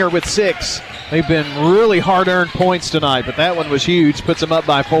Stringer with 6. They've been really hard-earned points tonight, but that one was huge. Puts them up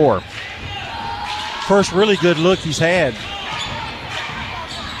by 4. First really good look he's had.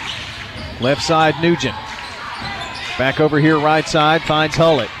 Left side, Nugent. Back over here, right side, finds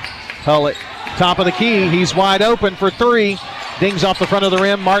Hullett. Hullett, top of the key. He's wide open for 3. Dings off the front of the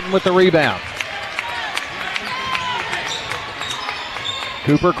rim. Martin with the rebound.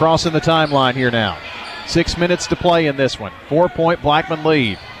 Cooper crossing the timeline here now. 6 minutes to play in this one. 4-point Blackman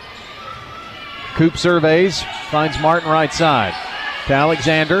lead. Coop surveys, finds Martin right side. To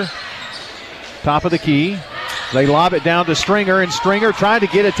Alexander. Top of the key. They lob it down to Stringer, and Stringer tried to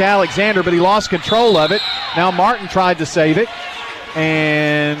get it to Alexander, but he lost control of it. Now Martin tried to save it,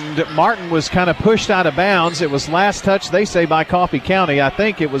 and Martin was kind of pushed out of bounds. It was last touch, they say, by Coffee County. I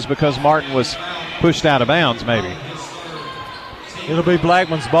think it was because Martin was pushed out of bounds, maybe. It'll be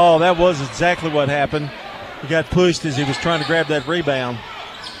Blackman's ball. That was exactly what happened. He got pushed as he was trying to grab that rebound.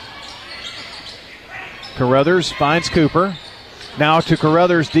 Carruthers finds Cooper. Now to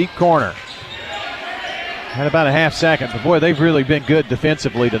Carruthers' deep corner. Had about a half second, but boy, they've really been good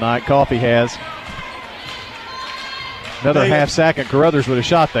defensively tonight. Coffee has. Another half second, Carruthers would have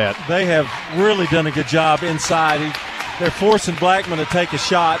shot that. They have really done a good job inside. They're forcing Blackman to take a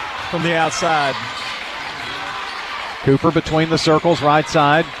shot from the outside. Cooper between the circles, right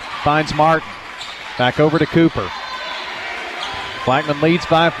side, finds Martin. Back over to Cooper. Blackman leads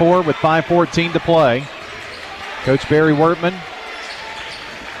by 4 with 5:14 to play. Coach Barry Wertman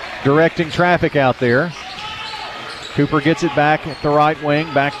directing traffic out there. Cooper gets it back at the right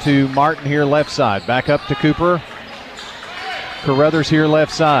wing, back to Martin here left side. Back up to Cooper. Carruthers here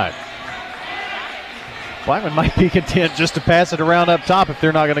left side. Blackman might be content just to pass it around up top if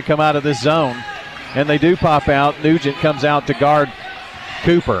they're not going to come out of this zone. And they do pop out. Nugent comes out to guard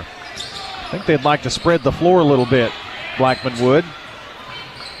Cooper. I think they'd like to spread the floor a little bit, Blackman would.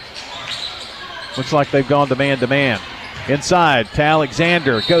 Looks like they've gone to man. Inside to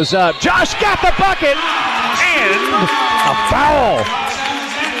Alexander. Goes up. Josh got the bucket! And a foul!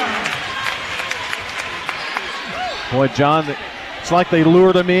 Boy, John, it's like they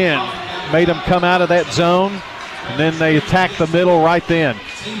lured him in. Made him come out of that zone. And then they attacked the middle right then.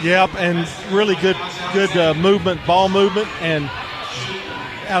 Yep, and really good movement, ball movement, and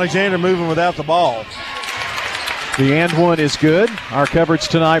Alexander moving without the ball. The and one is good. Our coverage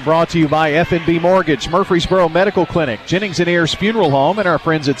tonight brought to you by F&B Mortgage, Murfreesboro Medical Clinic, Jennings and Ayers Funeral Home, and our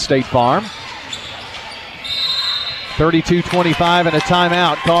friends at State Farm. 32-25 and a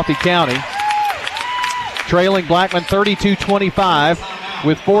timeout, Coffee County. Trailing Blackman 32-25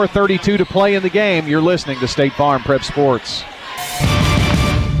 with 4:32 to play in the game. You're listening to State Farm Prep Sports.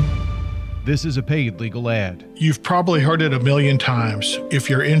 This is a paid legal ad. You've probably heard it a million times. If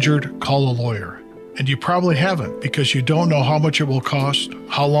you're injured, call a lawyer. And you probably haven't because you don't know how much it will cost,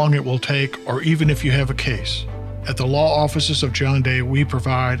 how long it will take, or even if you have a case. At the law offices of John Day, we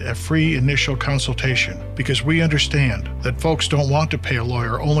provide a free initial consultation because we understand that folks don't want to pay a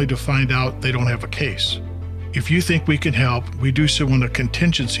lawyer only to find out they don't have a case. If you think we can help, we do so on a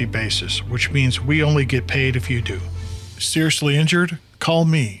contingency basis, which means we only get paid if you do. Seriously injured? Call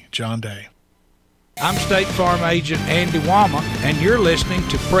me, John Day. I'm State Farm Agent Andy Wama, and you're listening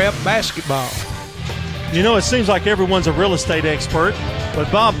to Prep Basketball. You know, it seems like everyone's a real estate expert,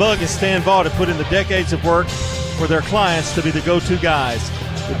 but Bob Bugg and Stan Vaught have put in the decades of work for their clients to be the go-to guys.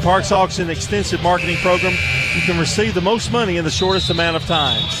 With Parks Auction Extensive Marketing Program, you can receive the most money in the shortest amount of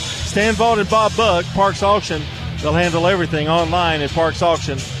time. Stan Vaught and Bob Bugg, Parks Auction, they'll handle everything online at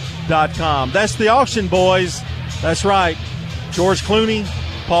parksauction.com. That's the auction, boys. That's right. George Clooney,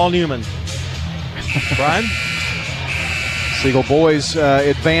 Paul Newman. Brian? Siegel boys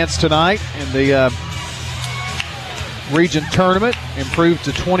advance tonight in the region tournament, improved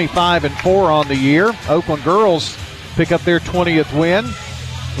to 25-4 on the year. Oakland girls pick up their 20th win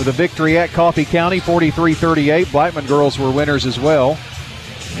with a victory at Coffee County, 43-38. Blackman girls were winners as well,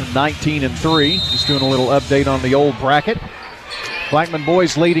 19-3. Just doing a little update on the old bracket. Blackman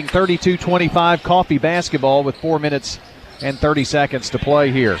boys leading 32-25 Coffee basketball with 4 minutes and 30 seconds to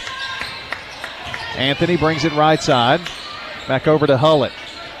play here. Anthony brings it right side. Back over to Hullett.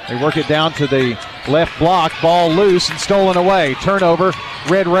 They work it down to the left block. Ball loose and stolen away. Turnover,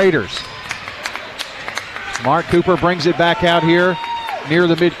 Red Raiders. Mark Cooper brings it back out here near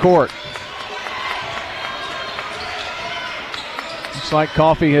the midcourt. Looks like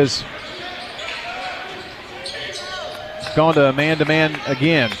Coffee has gone to man-to-man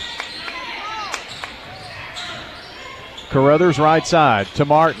again. Carruthers right side to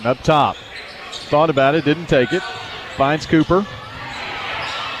Martin up top. Thought about it, didn't take it. Finds Cooper.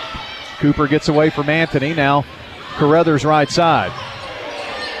 Cooper gets away from Anthony. Now Carruthers right side.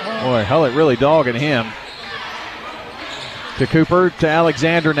 Boy, Hullett really dogging him. To Cooper, to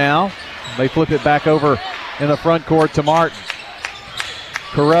Alexander now. They flip it back over in the front court to Martin.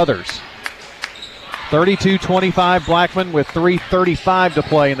 Carruthers. 32-25 Blackman with 3:35 to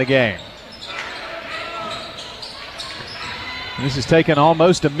play in the game. This is taking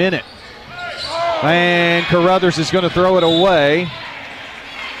almost a minute. And Carruthers is going to throw it away.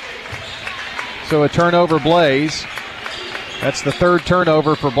 So a turnover, Blaze. That's the third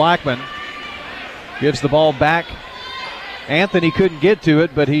turnover for Blackman. Gives the ball back. Anthony couldn't get to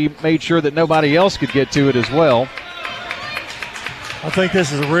it, but he made sure that nobody else could get to it as well. I think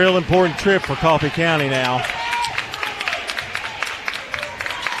this is a real important trip for Coffee County now.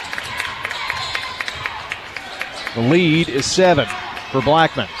 The lead is 7 for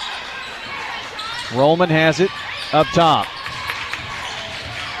Blackman. Rollman has it up top.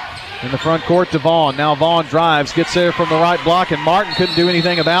 In the front court to Vaughn. Now Vaughn drives, gets there from the right block, and Martin couldn't do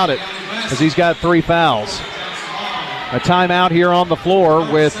anything about it as he's got 3 fouls. A timeout here on the floor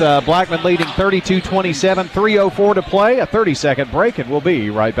with Blackman leading 32-27, 3:04 to play. A 30-second break, and we'll be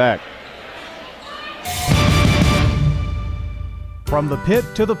right back. From the pit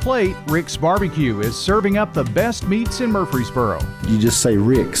to the plate, Rick's Barbecue is serving up the best meats in Murfreesboro. You just say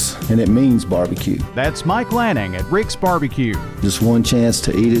Rick's, and it means barbecue. That's Mike Lanning at Rick's Barbecue. Just one chance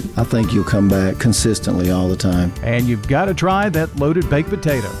to eat it, I think you'll come back consistently all the time. And you've got to try that loaded baked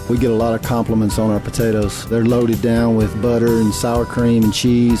potato. We get a lot of compliments on our potatoes. They're loaded down with butter and sour cream and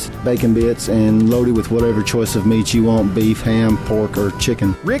cheese, bacon bits, and loaded with whatever choice of meat you want, beef, ham, pork, or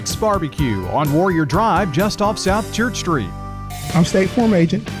chicken. Rick's Barbecue on Warrior Drive, just off South Church Street. I'm State Farm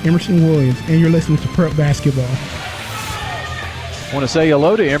Agent Emerson Williams, and you're listening to Prep Basketball. I want to say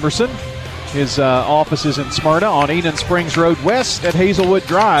hello to Emerson. His office is in Smyrna on Eden Springs Road West at Hazelwood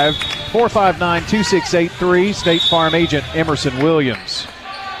Drive. 459-2683, State Farm Agent Emerson Williams.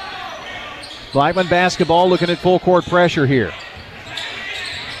 Blackman basketball looking at full court pressure here.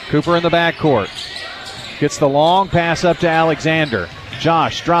 Cooper in the backcourt. Gets the long pass up to Alexander.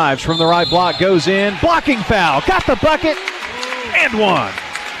 Josh drives from the right block, goes in. Blocking foul, got the bucket. And one.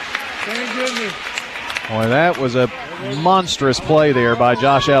 Boy, that was a monstrous play there by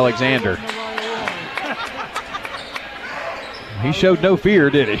Josh Alexander. He showed no fear,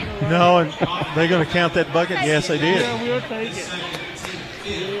 did he? No, and they're going to count that bucket? Yes, they did. Yeah, we'll take it.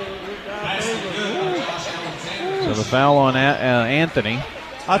 So the foul on Anthony.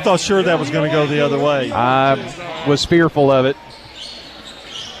 I thought sure that was going to go the other way. I was fearful of it.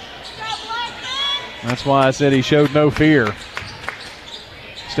 That's why I said he showed no fear.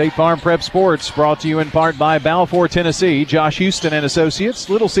 State Farm Prep Sports brought to you in part by Balfour, Tennessee, Josh Houston and Associates,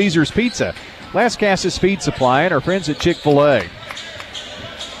 Little Caesars Pizza, Las Casas Feed Supply, and our friends at Chick-fil-A.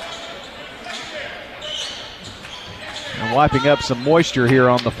 And wiping up some moisture here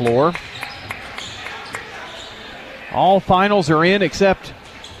on the floor. All finals are in except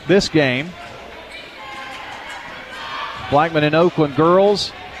this game. Blackman and Oakland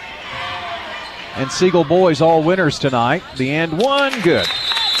girls and Siegel boys all winners tonight. The end one, good.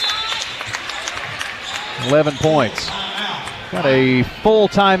 11 points. Got a full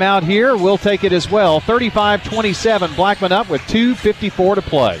timeout here. We'll take it as well. 35-27, Blackman up with 2:54 to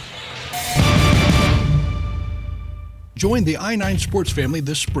play. Join the I-9 Sports family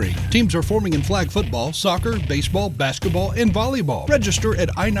this spring. Teams are forming in flag football, soccer, baseball, basketball, and volleyball. Register at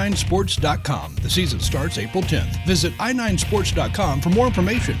i9sports.com. The season starts April 10th. Visit i9sports.com for more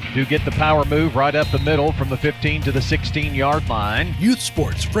information. Do get the power move right up the middle from the 15 to the 16-yard line. Youth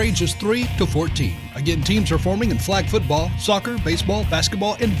sports for ages 3 to 14. Again, teams are forming in flag football, soccer, baseball,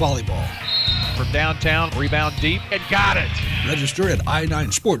 basketball, and volleyball. from downtown, rebound deep, and got it. Register at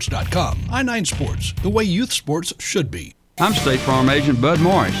i9sports.com. i9 Sports, the way youth sports should be. I'm State Farm Agent Bud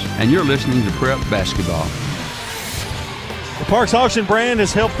Morris, and you're listening to Prep Basketball. The Parks Auction brand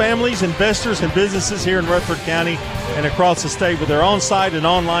has helped families, investors, and businesses here in Rutherford County and across the state with their on-site and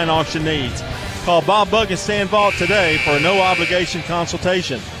online auction needs. Call Bob Bugg and Stan Vaught today for a no-obligation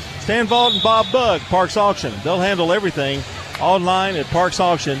consultation. Stan Vaught and Bob Bugg, Parks Auction. They'll handle everything online at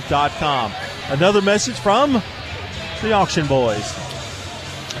parksauction.com. Another message from the Auction Boys.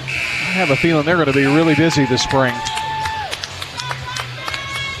 I have a feeling they're going to be really busy this spring.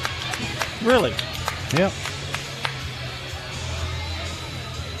 Really? Yep.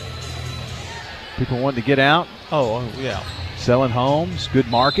 People wanting to get out. Oh, yeah. Selling homes, good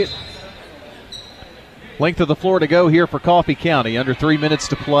market. Length of the floor to go here for Coffee County. Under 3 minutes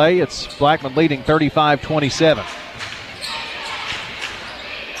to play. It's Blackman leading 35-27.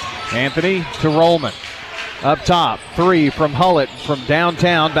 Anthony to Rollman. Up top, 3 from Hullett from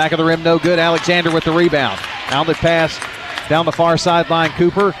downtown. Back of the rim, no good. Alexander with the rebound. Outlet pass down the far sideline.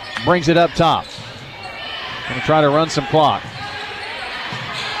 Cooper brings it up top. Going to try to run some clock.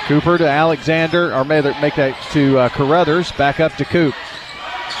 Cooper to Alexander, or make that to Carruthers. Back up to Coop.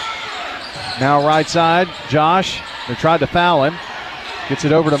 Now right side, Josh. They tried to foul him. Gets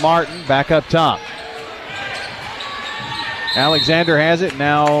it over to Martin. Back up top. Alexander has it.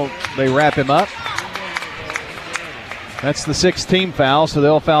 Now they wrap him up. That's the 6th team foul, so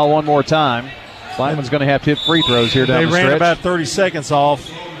they'll foul one more time. Blackman's going to have to hit free throws here down the stretch. They ran about 30 seconds off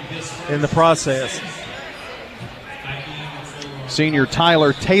in the process. Senior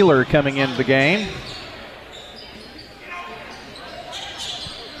Tyler Taylor coming into the game.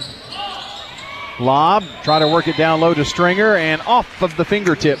 Lob, try to work it down low to Stringer, and off of the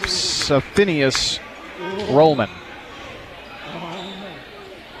fingertips of Phineas Rollman.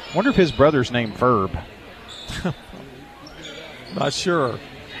 Wonder if his brother's named Verb. Not sure.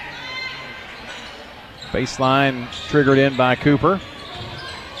 Baseline triggered in by Cooper.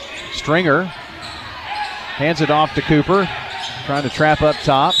 Stringer hands it off to Cooper, trying to trap up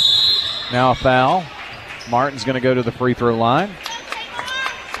top. Now a foul. Martin's going to go to the free throw line.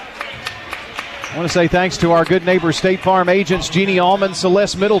 I want to say thanks to our good neighbor State Farm agents Jeannie Allman,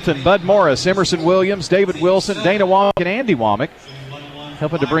 Celeste Middleton, Bud Morris, Emerson Williams, David Wilson, Dana Womack, and Andy Womack,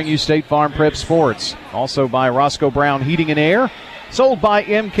 helping to bring you State Farm Prep Sports. Also by Roscoe Brown Heating and Air, sold by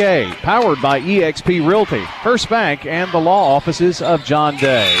MK, powered by eXp Realty, First Bank, and the law offices of John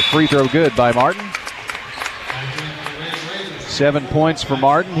Day. Free throw good by Martin. 7 points for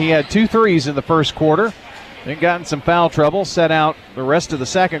Martin. He had 2 threes in the first quarter. Then got in some foul trouble, set out the rest of the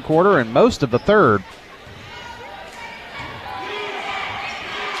second quarter and most of the third.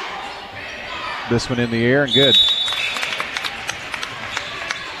 This one in the air and good.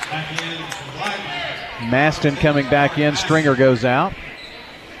 Maston coming back in. Stringer goes out.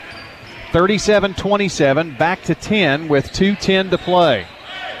 37-27, back to 10 with 2:10 to play.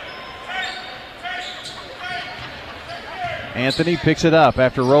 Anthony picks it up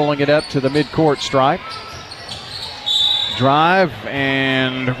after rolling it up to the midcourt stripe. Drive,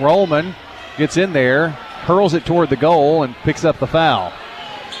 and Rollman gets in there, hurls it toward the goal, and picks up the foul.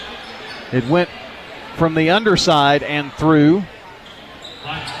 It went from the underside and through.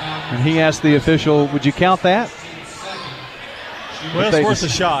 And he asked the official, would you count that? Well, it's worth a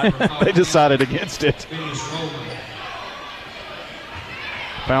shot. They decided against it.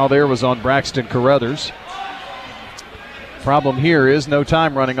 Foul there was on Braxton Carruthers. Problem here is no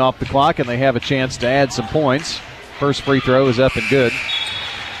time running off the clock, and they have a chance to add some points. First free throw is up and good.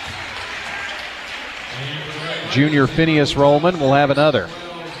 Junior Phineas Rollman will have another.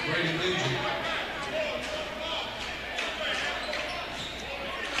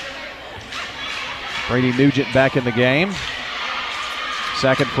 Brady Nugent back in the game.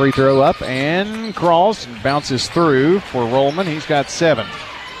 Second free throw up and crawls and bounces through for Rollman. He's got 7.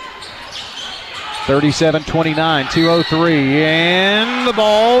 37-29, 2:03, and the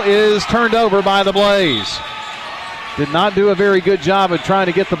ball is turned over by the Blaze. Did not do a very good job of trying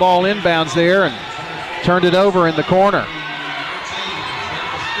to get the ball inbounds there and turned it over in the corner.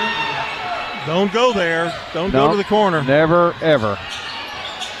 Don't go there. Don't go to the corner. Never, ever.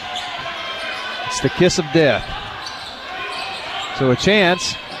 It's the kiss of death. So a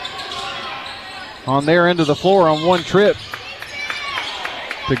chance on their end of the floor on one trip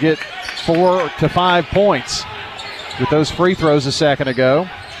to get 4 to 5 points with those free throws a second ago.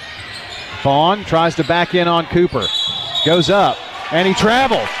 Vaughn tries to back in on Cooper. Goes up, and he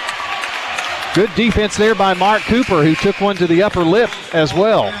traveled. Good defense there by Mark Cooper, who took one to the upper lip as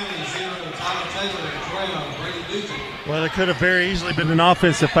well. Well, it could have very easily been an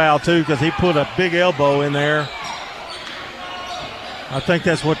offensive foul, too, because he put a big elbow in there. I think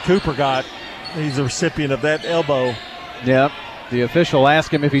that's what Cooper got. He's the recipient of that elbow. Yep. The official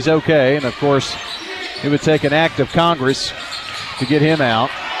asked him if he's okay, and, of course, it would take an act of Congress to get him out.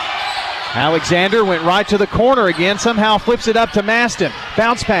 Alexander went right to the corner again, somehow flips it up to Maston.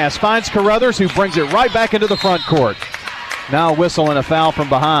 Bounce pass, finds Carruthers, who brings it right back into the front court. Now a whistle and a foul from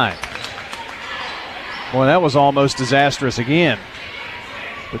behind. Boy, that was almost disastrous again.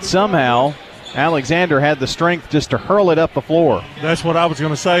 But somehow Alexander had the strength just to hurl it up the floor. That's what I was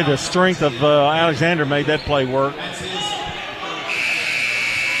going to say. The strength of Alexander made that play work.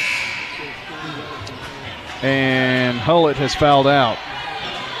 And Hullett has fouled out.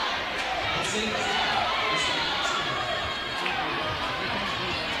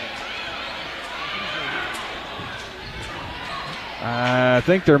 I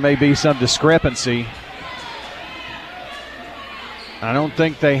think there may be some discrepancy. I don't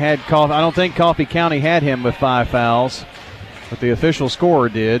think Coffee County had him with 5 fouls, but the official scorer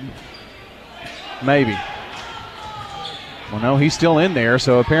did. Maybe. Well, no, he's still in there,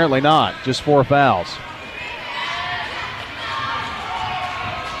 so apparently not. Just 4 fouls.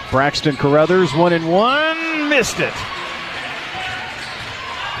 Braxton Carruthers, 1-1, missed it.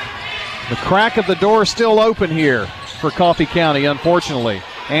 The crack of the door still open here for Coffee County, unfortunately.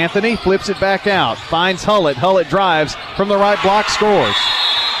 Anthony flips it back out, finds Hullett. Hullett drives from the right block, scores.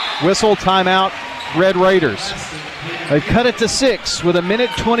 Whistle, timeout, Red Raiders. They've cut it to 6 with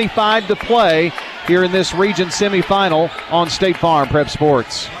 1:25 to play here in this region semifinal on State Farm Prep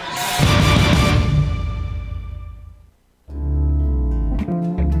Sports.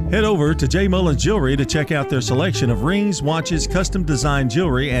 Head over to J. Mullins Jewelry to check out their selection of rings, watches, custom designed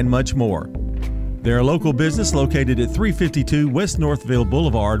jewelry, and much more. They're a local business located at 352 West Northville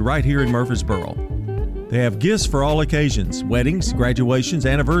Boulevard right here in Murfreesboro. They have gifts for all occasions, weddings, graduations,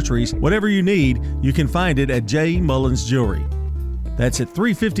 anniversaries, whatever you need, you can find it at J. Mullins Jewelry. That's at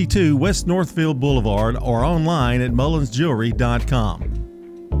 352 West Northville Boulevard or online at mullinsjewelry.com.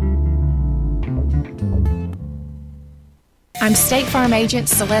 I'm State Farm Agent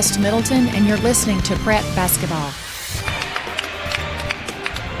Celeste Middleton, and you're listening to Prep Basketball.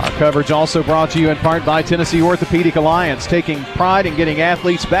 Our coverage also brought to you in part by Tennessee Orthopedic Alliance, taking pride in getting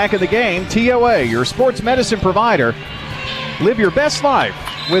athletes back in the game. TOA, your sports medicine provider. Live your best life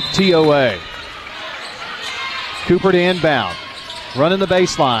with TOA. Cooper to inbound. Running the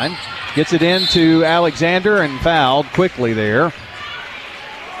baseline. Gets it into Alexander and fouled quickly there.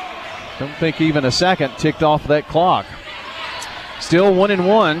 Don't think even a second ticked off that clock. Still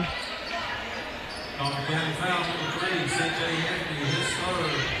 1-1.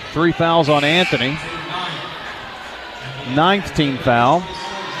 3 fouls on Anthony. 9th team foul.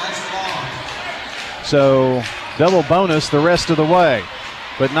 So double bonus the rest of the way,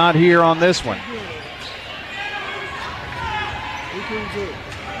 but not here on this one.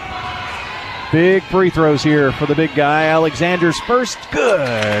 Big free throws here for the big guy. Alexander's first,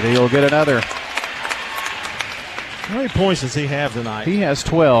 good. He'll get another. How many points does he have tonight? He has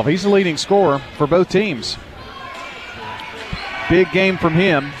 12. He's the leading scorer for both teams. Big game from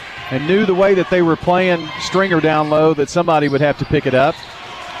him, and knew the way that they were playing Stringer down low that somebody would have to pick it up.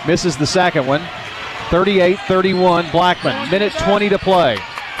 Misses the second one. 38-31 Blackman. 1:20 to play.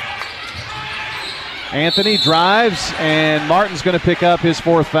 Anthony drives, and Martin's going to pick up his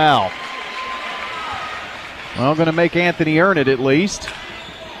 4th foul. Well, going to make Anthony earn it at least.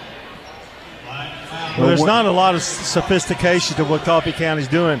 Well, there's not a lot of sophistication to what Coffee County's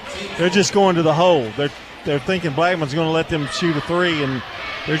doing. They're just going to the hole. They're thinking Blackman's going to let them shoot a 3, and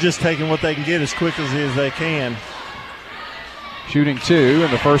they're just taking what they can get as quick as they can. Shooting 2,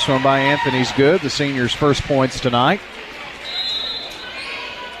 and the first one by Anthony's good. The senior's first points tonight.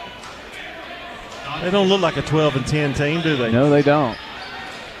 They don't look like a 12-10 team, do they? No, they don't.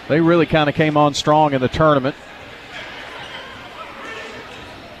 They really kind of came on strong in the tournament.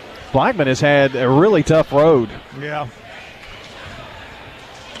 Blackman has had a really tough road. Yeah.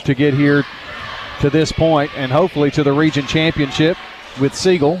 To get here to this point and hopefully to the region championship with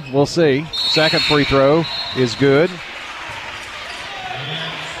Siegel. We'll see. Second free throw is good.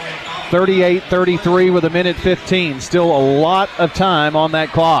 38-33 with 1:15. Still a lot of time on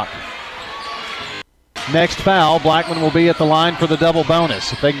that clock. Next foul, Blackman will be at the line for the double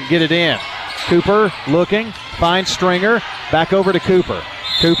bonus if they can get it in. Cooper looking, finds Stringer, back over to Cooper.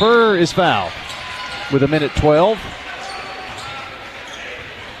 Cooper is fouled with 1:12.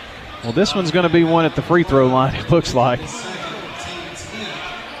 Well, this one's going to be one at the free throw line, it looks like.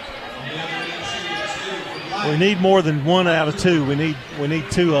 We need more than 1 out of 2. We need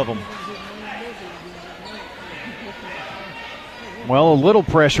 2 of them. Well, a little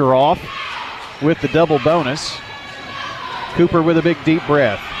pressure off with the double bonus. Cooper with a big deep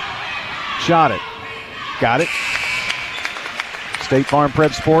breath. Shot it. Got it. State Farm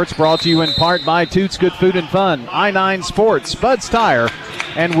Prep Sports brought to you in part by Toots Good Food and Fun, I-9 Sports, Bud's Tire,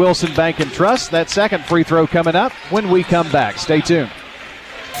 and Wilson Bank and Trust. That second free throw coming up when we come back. Stay tuned.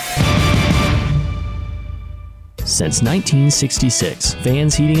 Since 1966,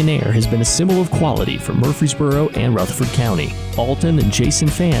 Vans Heating and Air has been a symbol of quality for Murfreesboro and Rutherford County. Alton and Jason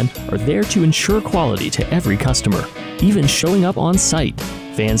Fan are there to ensure quality to every customer, even showing up on site.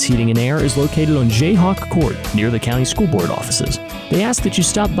 Vans Heating and Air is located on Jayhawk Court near the county school board offices. They ask that you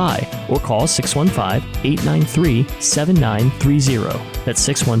stop by or call 615-893-7930. That's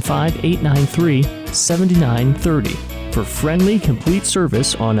 615-893-7930 for friendly, complete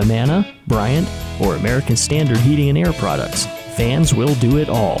service on Amana, Bryant, or American Standard Heating and Air products. Vans will do it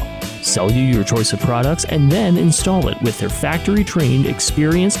all. Sell you your choice of products and then install it with their factory-trained,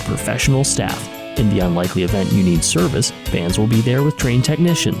 experienced professional staff. In the unlikely event you need service, Vans will be there with trained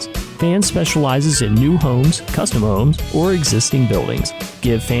technicians. Vans specializes in new homes, custom homes, or existing buildings.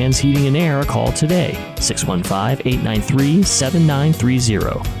 Give Vans Heating and Air a call today,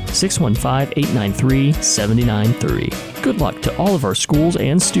 615-893-7930, 615-893-7930. Good luck to all of our schools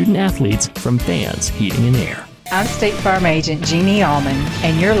and student athletes from Vans Heating and Air. I'm State Farm Agent Jeannie Allman,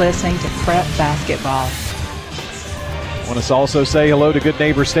 and you're listening to Prep Basketball. I want to also say hello to good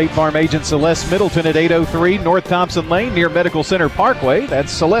neighbor State Farm Agent Celeste Middleton at 803 North Thompson Lane near Medical Center Parkway.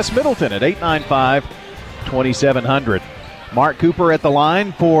 That's Celeste Middleton at 895-2700. Mark Cooper at the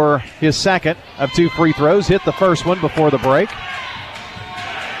line for his second of two free throws. Hit the first one before the break.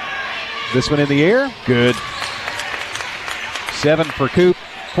 This one in the air. Good. 7 for Coop.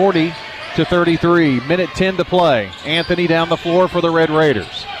 40-33. Minute 10 to play. Anthony down the floor for the Red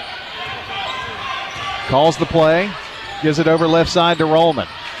Raiders. Calls the play. Gives it over left side to Rollman.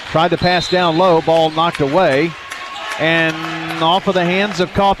 Tried to pass down low. Ball knocked away. And off of the hands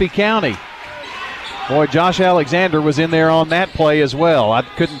of Coffee County. Boy, Josh Alexander was in there on that play as well. I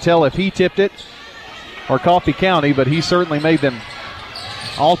couldn't tell if he tipped it or Coffee County, but he certainly made them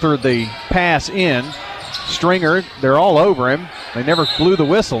alter the pass in. Stringer, they're all over him. They never blew the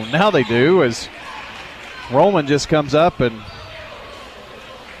whistle. Now they do as Rollman just comes up and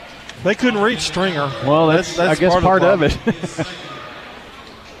they couldn't reach Stringer. Well, that's I guess part of it.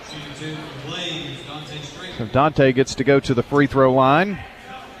 So Dante gets to go to the free throw line.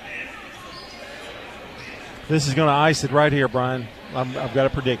 This is going to ice it right here, Brian. I've got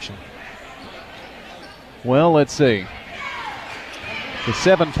a prediction. Well, let's see. The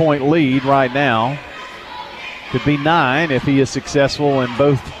 7-point lead right now could be 9 if he is successful in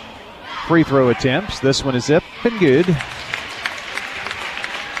both free throw attempts. This one is up and good.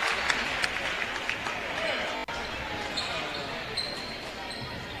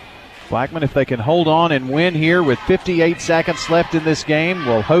 Blackman, if they can hold on and win here with 58 seconds left in this game,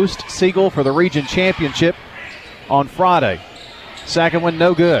 will host Siegel for the region championship on Friday. Second one,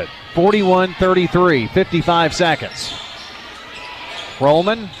 no good. 41-33, 55 seconds.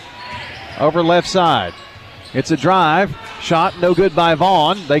 Rollman over left side. It's a drive. Shot no good by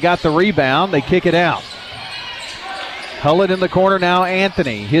Vaughn. They got the rebound. They kick it out. Hullett in the corner now,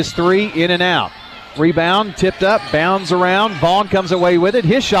 Anthony. His three in and out. Rebound, tipped up, bounds around. Vaughn comes away with it.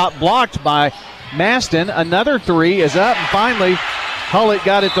 His shot blocked by Maston. Another three is up, and finally Hullett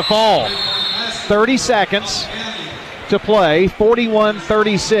got it to fall. 30 seconds to play.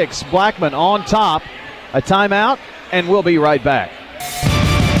 41-36. Blackman on top. A timeout, and we'll be right back.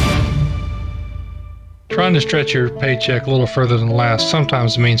 Trying to stretch your paycheck a little further than last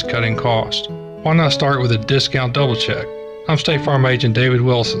sometimes means cutting costs. Why not start with a discount double check? I'm State Farm Agent David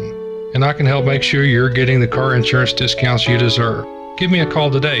Wilson, and I can help make sure you're getting the car insurance discounts you deserve. Give me a call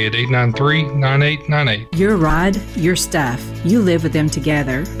today at 893-9898. Your ride, your stuff. You live with them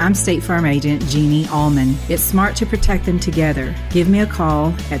together. I'm State Farm Agent Jeannie Allman. It's smart to protect them together. Give me a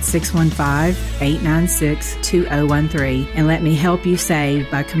call at 615-896-2013 and let me help you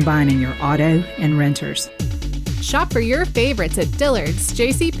save by combining your auto and renters. Shop for your favorites at Dillard's,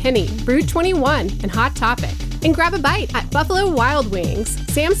 JCPenney, Brew 21, and Hot Topic. And grab a bite at Buffalo Wild Wings,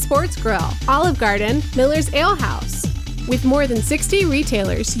 Sam's Sports Grill, Olive Garden, Miller's Ale House. With more than 60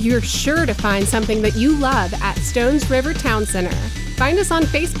 retailers, you're sure to find something that you love at Stones River Town Center. Find us on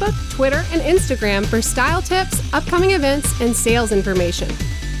Facebook, Twitter, and Instagram for style tips, upcoming events, and sales information.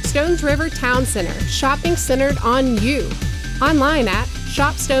 Stones River Town Center, shopping centered on you. Online at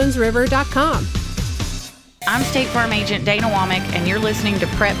shopstonesriver.com. I'm State Farm Agent Dana Womack, and you're listening to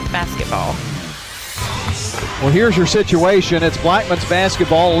Prep Basketball. Well, here's your situation. It's Blackman's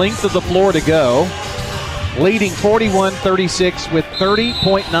basketball, length of the floor to go. leading 41-36 with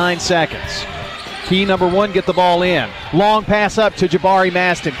 30.9 seconds. Key number 1, get the ball in. Long pass up to Jabari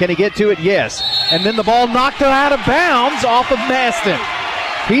Maston. Can he get to it? Yes. And then the ball knocked out of bounds off of Maston.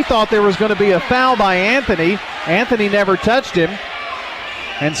 He thought there was going to be a foul by Anthony. Anthony never touched him.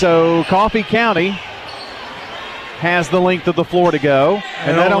 And so Coffee County has the length of the floor to go.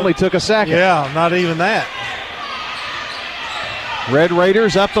 And that only took a second. Yeah, not even that. Red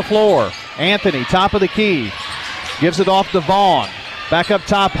Raiders up the floor. Anthony, top of the key. Gives it off to Vaughn. Back up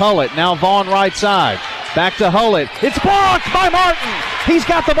top, Hullett. Now Vaughn right side. Back to Hullett. It's blocked by Martin. He's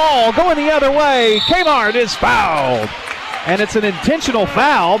got the ball going the other way. Kmart is fouled. And it's an intentional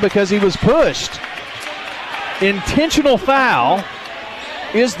foul because he was pushed. Intentional foul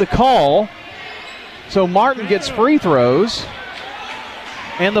is the call. So Martin gets free throws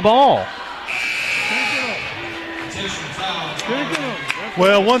and the ball.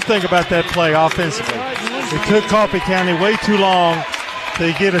 Well, one thing about that play offensively, it took Coffee County way too long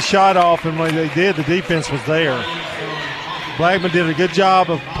to get a shot off, and when they did, the defense was there. Blackman did a good job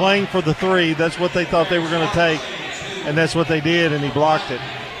of playing for the three. That's what they thought they were going to take, and that's what they did, and he blocked it.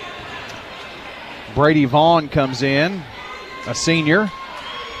 Brady Vaughn comes in, a senior.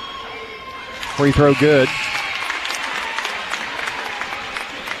 Free throw good.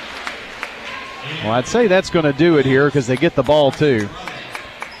 Well, I'd say that's going to do it here because they get the ball too.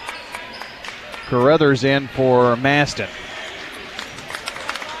 Carruthers in for Maston.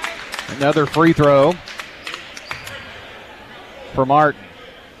 Another free throw for Martin.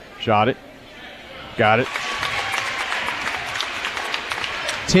 Shot it. Got it.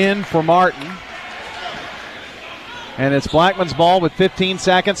 10 for Martin. And it's Blackman's ball with 15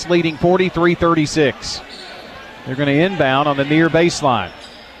 seconds, leading 43-36. They're going to inbound on the near baseline.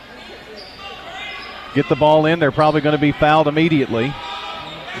 Get the ball in. They're probably going to be fouled immediately.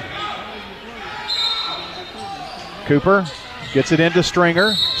 Cooper gets it into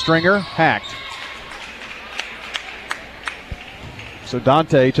Stringer. Stringer hacked. So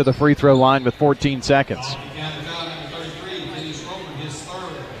Dante to the free throw line with 14 seconds.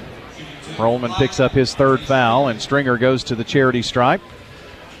 Rollman picks up his third foul, and Stringer goes to the charity stripe.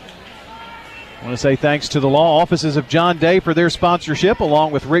 I want to say thanks to the law offices of John Day for their sponsorship,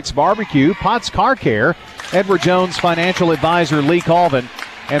 along with Rick's Barbecue, Potts Car Care, Edward Jones Financial Advisor Lee Colvin,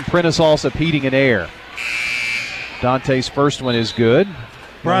 and Prentice Alsop Heating and Air. Dante's first one is good.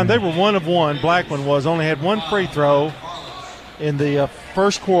 Brian, they were 1 of 1. Blackman was only had one free throw in the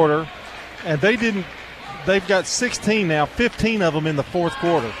first quarter, and they've got 16 now, 15 of them in the fourth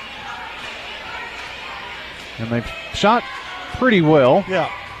quarter. And they've shot pretty well.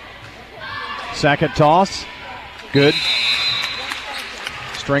 Yeah. Second toss. Good.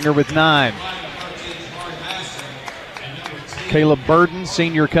 Stringer with 9. Caleb Burden,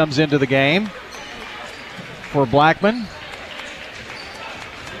 senior, comes into the game for Blackman.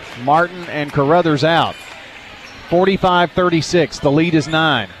 Martin and Carruthers out. 45-36. The lead is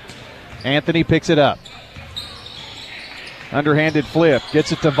 9. Anthony picks it up. Underhanded flip.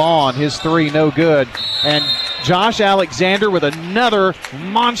 Gets it to Vaughn. His three, no good. And Josh Alexander with another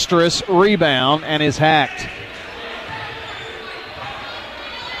monstrous rebound and is hacked.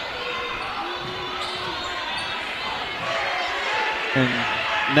 And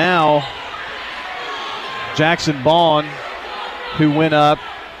now Jackson Bond, who went up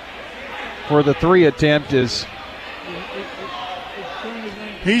for the 3 attempt,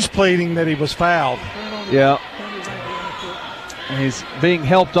 he's pleading that he was fouled. Yeah. He's being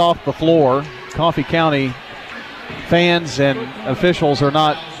helped off the floor. Coffee County fans and officials are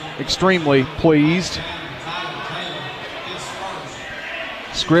not extremely pleased.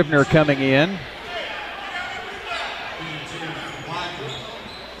 Scribner coming in.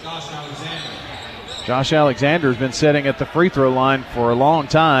 Josh Alexander has been sitting at the free throw line for a long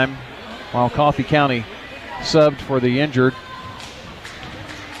time while Coffee County subbed for the injured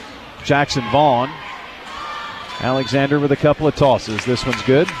Jackson Vaughn. Alexander with a couple of tosses. This one's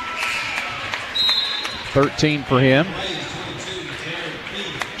good. 13 for him.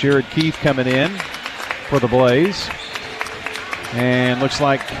 Jared Keith coming in for the Blaze. And looks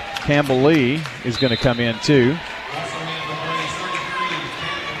like Campbell Lee is going to come in too.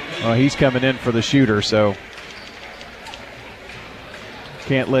 Well, he's coming in for the shooter, so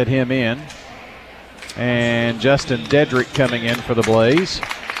can't let him in. And Justin Dedrick coming in for the Blaze.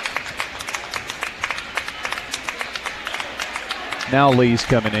 Now Lee's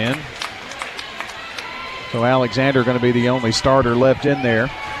coming in. So Alexander going to be the only starter left in there.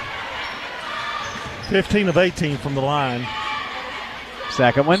 15 of 18 from the line.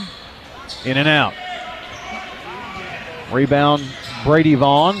 Second one. In and out. Rebound Brady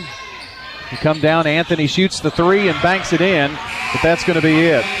Vaughn. You come down, Anthony shoots the three and banks it in, but that's going to be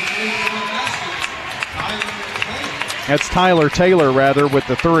it. That's Tyler Taylor, with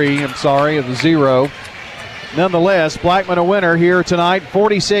the three. I'm sorry, of the 0. Nonetheless, Blackman a winner here tonight,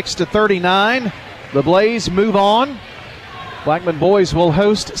 46-39. The Blaze move on. Blackman boys will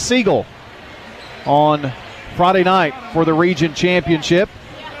host Siegel on Friday night for the region championship.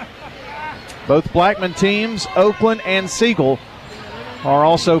 Both Blackman teams, Oakland and Siegel, are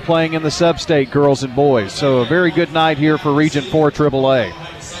also playing in the sub-state girls and boys. So a very good night here for Region 4 AAA.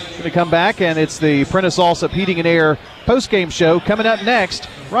 Going to come back, and it's the Prentice Allsup Heating and Air postgame show coming up next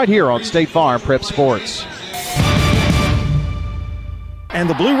right here on State Farm Prep Sports. And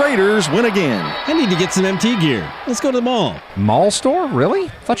the Blue Raiders win again. I need to get some MT gear. Let's go to the mall. Mall store? Really?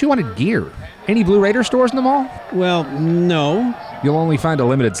 Thought you wanted gear. Any Blue Raider stores in the mall? Well, no. You'll only find a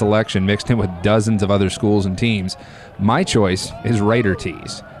limited selection mixed in with dozens of other schools and teams. My choice is Raider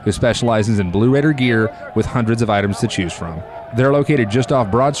Tees, who specializes in Blue Raider gear with hundreds of items to choose from. They're located just off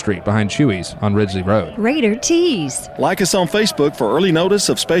Broad Street behind Chewy's on Ridgely Road. Raider Tees. Like us on Facebook for early notice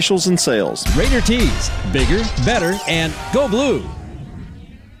of specials and sales. Raider Tees. Bigger, better, and go blue.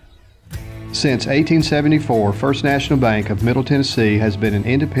 Since 1874, First National Bank of Middle Tennessee has been an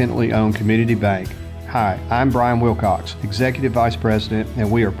independently owned community bank. Hi, I'm Brian Wilcox, Executive Vice President, and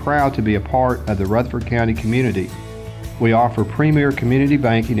we are proud to be a part of the Rutherford County community. We offer premier community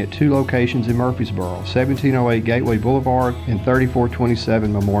banking at 2 locations in Murfreesboro, 1708 Gateway Boulevard and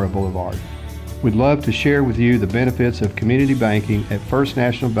 3427 Memorial Boulevard. We'd love to share with you the benefits of community banking at First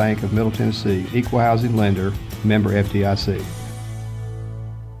National Bank of Middle Tennessee, Equal Housing Lender, member FDIC.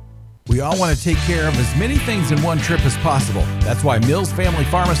 We all want to take care of as many things in one trip as possible. That's why Mills Family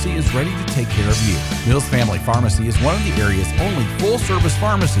Pharmacy is ready to take care of you. Mills Family Pharmacy is one of the area's only full-service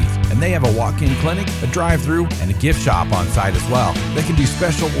pharmacies, and they have a walk-in clinic, a drive-thru, and a gift shop on site as well. They can do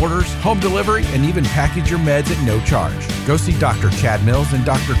special orders, home delivery, and even package your meds at no charge. Go see Dr. Chad Mills and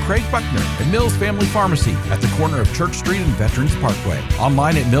Dr. Craig Buckner at Mills Family Pharmacy at the corner of Church Street and Veterans Parkway.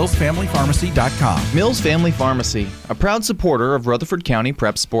 Online at millsfamilypharmacy.com. Mills Family Pharmacy, a proud supporter of Rutherford County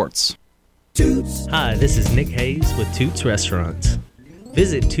Prep Sports. Toots. Hi, this is Nick Hayes with Toots Restaurants.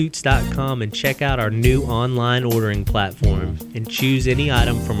 Visit Toots.com and check out our new online ordering platform and choose any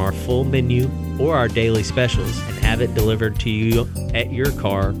item from our full menu or our daily specials and have it delivered to you at your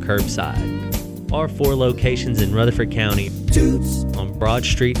car curbside. Our 4 locations in Rutherford County: Toots on Broad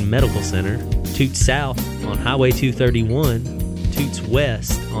Street and Medical Center, Toots South on Highway 231, Toots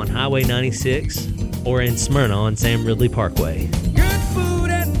West on Highway 96, or in Smyrna on Sam Ridley Parkway.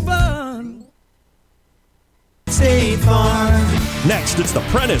 State Farm. Next, it's the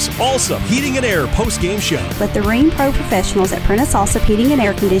Prentice Allsup Heating and Air post-game show. Let the Rheem Pro professionals at Prentice Allsup Heating and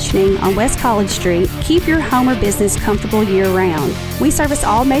Air Conditioning on West College Street keep your home or business comfortable year-round. We service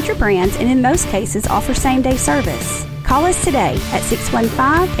all major brands and in most cases offer same-day service. Call us today at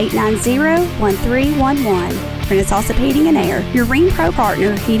 615-890-1311. Prentice Allsup Heating and Air, your Rheem Pro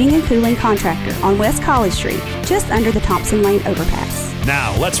partner heating and cooling contractor on West College Street, just under the Thompson Lane overpass.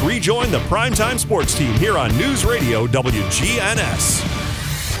 Now, let's rejoin the Primetime Sports Team here on News Radio WGNS.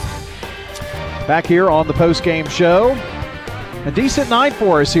 Back here on the post-game show. A decent night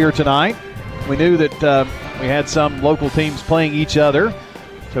for us here tonight. We knew that we had some local teams playing each other,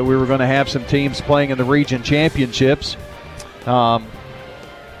 so we were going to have some teams playing in the region championships.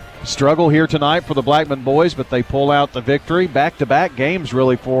 Struggle here tonight for the Blackman boys, but they pull out the victory. Back-to-back games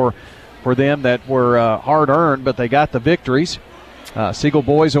really for them that were hard-earned, but they got the victories. Siegel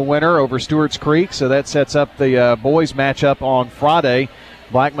boys a winner over Stewart's Creek, so that sets up the boys matchup on Friday.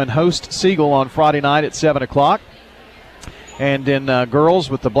 Blackman hosts Siegel on Friday night at 7 o'clock. And in girls,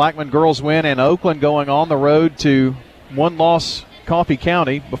 with the Blackman girls win and Oakland going on the road to one-loss Coffee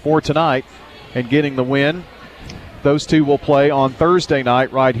County before tonight and getting the win. Those two will play on Thursday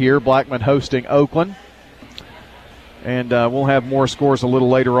night right here, Blackman hosting Oakland. And we'll have more scores a little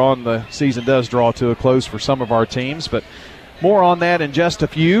later on. The season does draw to a close for some of our teams, but more on that in just a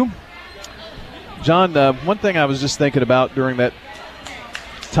few. John, one thing I was just thinking about during that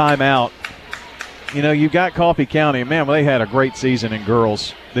timeout, you've got Coffee County. Man, they had a great season in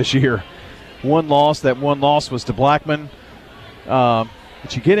girls this year. One loss was to Blackman. But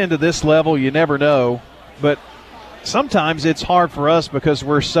you get into this level, you never know. But sometimes it's hard for us because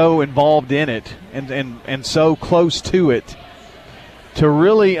we're so involved in it and so close to it to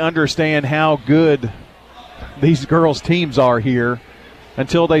really understand how good these girls' teams are here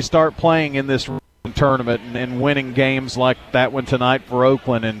until they start playing in this tournament and winning games like that one tonight for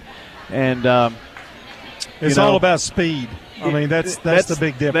Oakland. And it's all about speed. I mean, that's the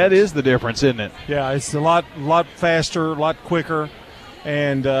big difference. That is the difference, isn't it? Yeah, it's a lot faster, a lot quicker.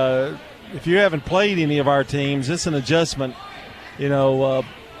 And, if you haven't played any of our teams, it's an adjustment. You know,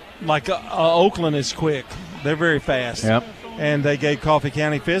 like Oakland is quick. They're very fast. Yep. And they gave Coffee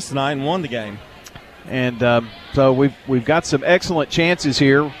County fist tonight and won the game. And so we've got some excellent chances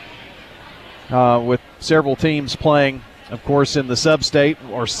here with several teams playing, of course, in the sub-state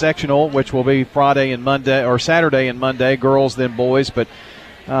or sectional, which will be Friday and Monday, or Saturday and Monday, girls then boys. But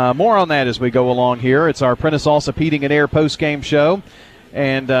more on that as we go along here. It's our Prentice Allsup Heating and Air post-game show.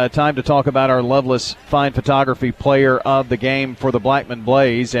 And time to talk about our Loveless Fine Photography player of the game for the Blackman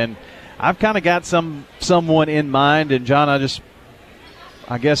Blaze. And I've kind of got someone in mind. And, John,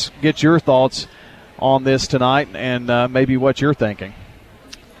 I guess get your thoughts on this tonight and maybe what you're thinking.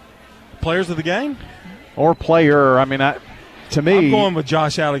 Players of the game? Or player. I mean, to me, I'm going with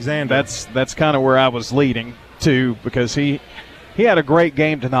Josh Alexander. That's kind of where I was leading to, because he had a great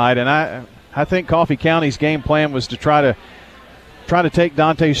game tonight. And I think Coffee County's game plan was to try to take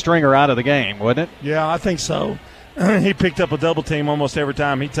Dante Stringer out of the game, wasn't it? Yeah, I think so. He picked up a double team almost every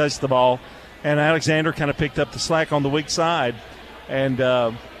time he touched the ball, and Alexander kind of picked up the slack on the weak side. And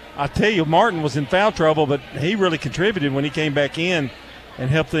I tell you, Martin was in foul trouble, but he really contributed when he came back in and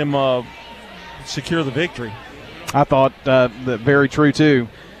helped them secure the victory. I thought that very true, too.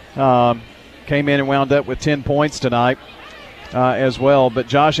 Came in and wound up with 10 points tonight as well. But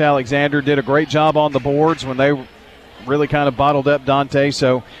Josh Alexander did a great job on the boards when they really kind of bottled up Dante.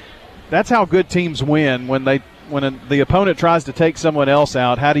 So that's how good teams win, when the opponent tries to take someone else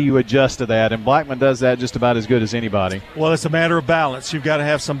out. How do you adjust to that? And Blackman does that just about as good as anybody. Well, it's a matter of balance. You've got to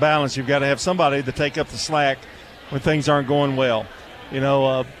have some balance. You've got to have somebody to take up the slack when things aren't going well. You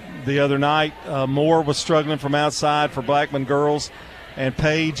know, the other night, Moore was struggling from outside for Blackman girls, and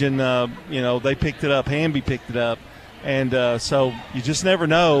Page and, they picked it up. Hamby picked it up. And so you just never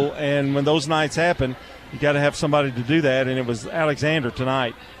know. And when those nights happen, you got to have somebody to do that, and it was Alexander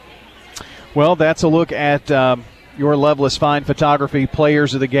tonight. Well, that's a look at your Loveless Fine Photography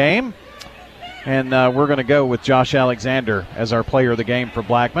players of the game. And we're going to go with Josh Alexander as our player of the game for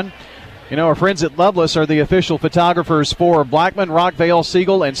Blackman. You know, our friends at Loveless are the official photographers for Blackman, Rockvale,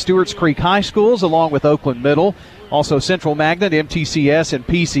 Siegel, and Stewart's Creek High Schools, along with Oakland Middle, also Central Magnet, MTCS, and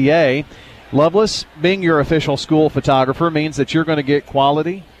PCA. Loveless, being your official school photographer, means that you're going to get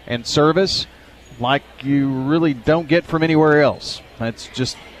quality and service like you really don't get from anywhere else. That's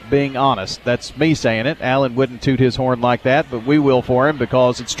just being honest. That's me saying it. Alan wouldn't toot his horn like that, but we will for him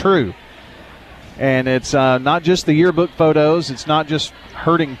because it's true. And it's not just the yearbook photos. It's not just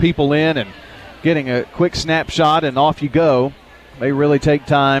herding people in and getting a quick snapshot and off you go. They really take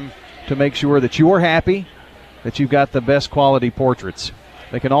time to make sure that you're happy, that you've got the best quality portraits.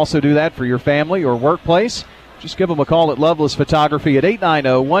 They can also do that for your family or workplace. Just give them a call at Loveless Photography at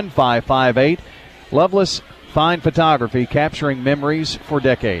 890-1558. Loveless Fine Photography, capturing memories for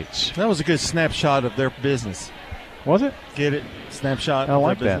decades. That was a good snapshot of their business. Was it? Get it? Snapshot I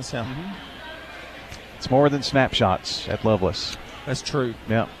like of their that. business. Yeah. Mm-hmm. It's more than snapshots at Loveless. That's true.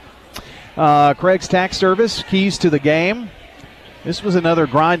 Yeah. Craig's Tax Service, keys to the game. This was another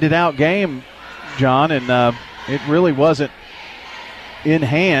grinded-out game, John, and it really wasn't in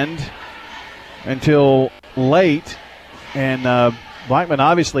hand until late. And Blackman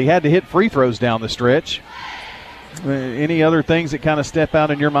obviously had to hit free throws down the stretch. Any other things that kind of step out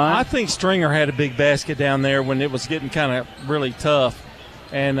in your mind? I think Stringer had a big basket down there when it was getting kind of really tough.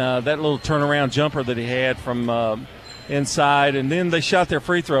 And that little turnaround jumper that he had from inside. And then they shot their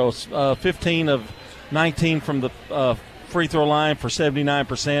free throws, 15 of 19 from the free throw line for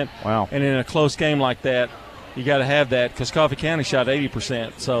 79%. Wow. And in a close game like that, you got to have that because Coffee County shot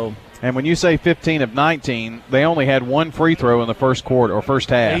 80%. So. And when you say 15 of 19, they only had one free throw in the first quarter or first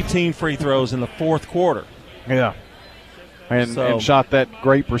half. 18 free throws in the fourth quarter. Yeah. And shot that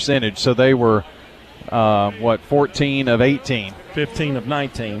great percentage. So they were, 14 of 18. 15 of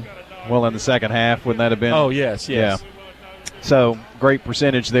 19. Well, in the second half, wouldn't that have been? Oh, yes. Yeah. So great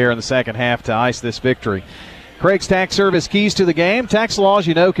percentage there in the second half to ice this victory. Craig's Tax Service, keys to the game. Tax laws,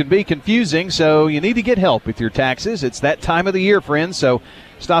 can be confusing, so you need to get help with your taxes. It's that time of the year, friends, so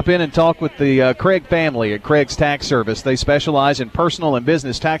stop in and talk with the Craig family at Craig's Tax Service. They specialize in personal and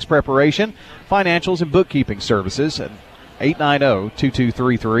business tax preparation, financials, and bookkeeping services at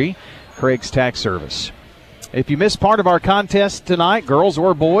 890-2233, Craig's Tax Service. If you missed part of our contest tonight, girls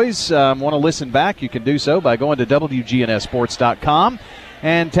or boys, want to listen back, you can do so by going to WGNSSports.com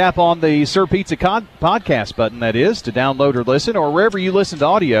and tap on the Sir Pizza podcast button, that is, to download or listen, or wherever you listen to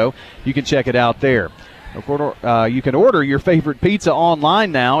audio, you can check it out there. You can order your favorite pizza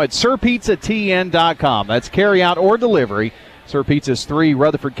online now at SirPizzaTN.com. That's carry out or delivery. Sir Pizza's 3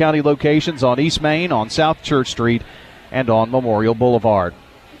 Rutherford County locations on East Main, on South Church Street, and on Memorial Boulevard.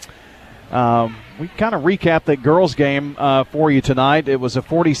 we kind of recapped the girls' game for you tonight. It was a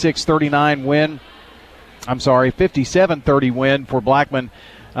 46-39 win. I'm sorry, 57-30 win for Blackman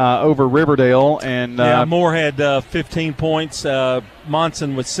over Riverdale. And Moore had 15 points.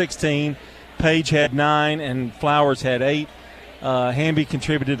 Monson with 16. Page had 9, and Flowers had 8. Hamby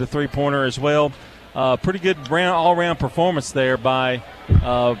contributed a three-pointer as well. Pretty good all-around performance there by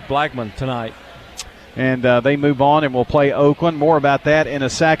Blackman tonight. And they move on and will play Oakland. More about that in a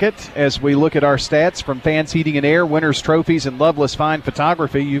second as we look at our stats from Fans Heating and Air, Winners Trophies, and Loveless Fine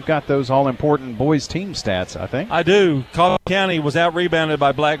Photography. You've got those all-important boys' team stats, I think. I do. Coffee County was out-rebounded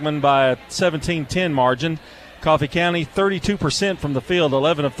by Blackman by a 17-10 margin. Coffee County, 32% from the field,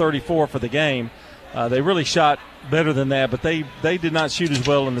 11 of 34 for the game. They really shot better than that, but they did not shoot as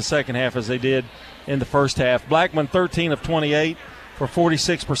well in the second half as they did in the first half. Blackman, 13 of 28. For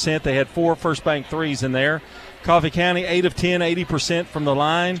 46%. They had 4 first bank threes in there. Coffee County, 8 of 10, 80% from the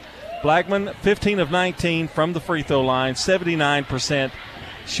line. Blackman, 15 of 19 from the free throw line, 79%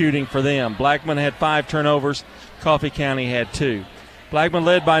 shooting for them. Blackman had 5 turnovers. Coffee County had 2. Blackman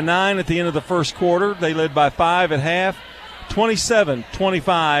led by 9 at the end of the first quarter. They led by 5 at half.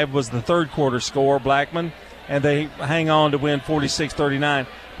 27-25 was the third quarter score, Blackman, and they hang on to win 46-39.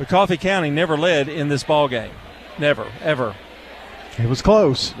 But Coffee County never led in this ball game. Never, ever. It was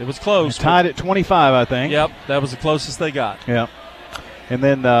close. It was close. Tied at 25, I think. Yep, that was the closest they got. Yep. And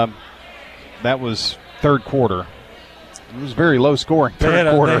then that was third quarter. It was very low scoring third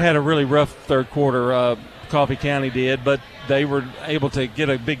quarter. They had a really rough third quarter, Coffee County did, but they were able to get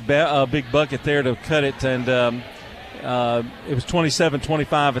a big bucket there to cut it, and it was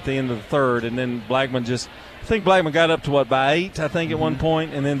 27-25 at the end of the third, and then Blackman I think Blackman got up to, by 8, I think, at one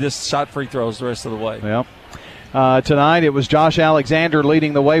point, and then just shot free throws the rest of the way. Yep. Tonight it was Josh Alexander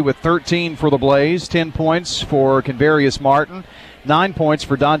leading the way with 13 for the Blaze, 10 points for Converius Martin, 9 points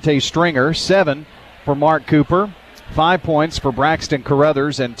for Dante Stringer, 7 for Mark Cooper, 5 points for Braxton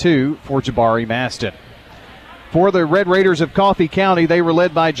Carruthers, and 2 for Jabari Maston. For the Red Raiders of Coffee County, they were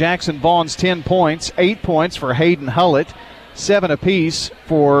led by Jackson Vaughn's 10 points, 8 points for Hayden Hullett, 7 apiece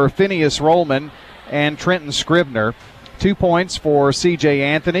for Phineas Rollman and Trenton Scribner, 2 points for C.J.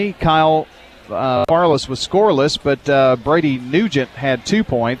 Anthony. Kyle Farless was scoreless, but Brady Nugent had 2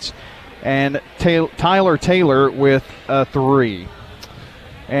 points, and Tyler Taylor with 3.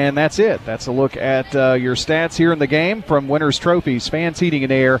 And that's it. That's a look at your stats here in the game from Winners Trophies, Fans Heating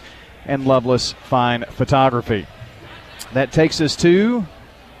and Air, and Loveless Fine Photography. That takes us to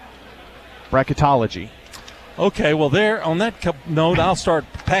bracketology. Okay, well, there on that note, I'll start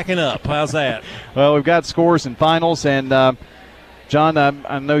packing up. How's that? Well, we've got scores and finals, and John,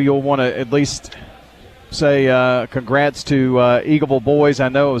 I know you'll want to at least say congrats to Eagleville boys. I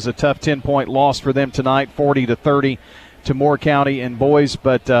know it was a tough 10-point loss for them tonight, 40-30 to Moore County in boys,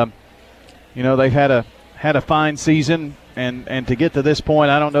 but they've had a fine season, and to get to this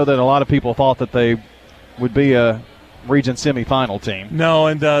point, I don't know that a lot of people thought that they would be a region semifinal team. No,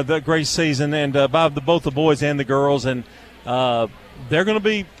 and the great season, and by both the boys and the girls, and they're going to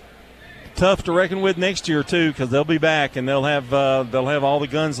be tough to reckon with next year too, because they'll be back and they'll have all the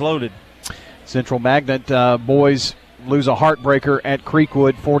guns loaded. Central Magnet boys lose a heartbreaker at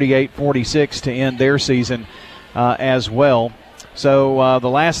Creekwood, 48-46 to end their season as well. So the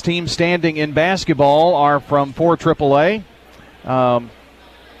last team standing in basketball are from 4 AAA,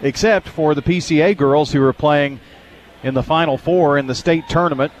 except for the PCA girls who are playing in the Final Four in the state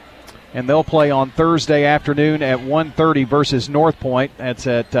tournament. And they'll play on Thursday afternoon at 1:30 versus North Point. That's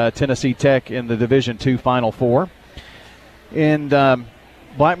at Tennessee Tech in the Division II Final Four. And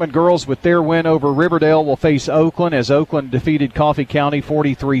Blackman girls, with their win over Riverdale, will face Oakland as Oakland defeated Coffee County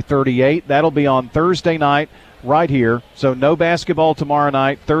 43-38. That'll be on Thursday night right here. So no basketball tomorrow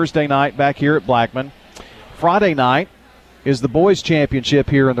night. Thursday night back here at Blackman. Friday night is the boys' championship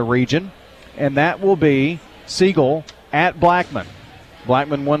here in the region, and that will be Siegel at Blackman.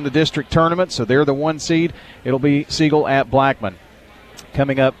 Blackman won the district tournament, so they're the 1 seed. It'll be Siegel at Blackman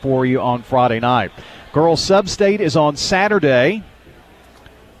coming up for you on Friday night. Girls Sub-State is on Saturday.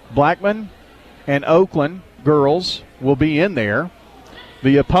 Blackman and Oakland girls will be in there.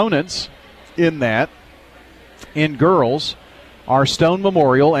 The opponents in that, in girls, are Stone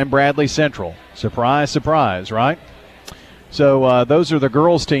Memorial and Bradley Central. Surprise, surprise, right? So those are the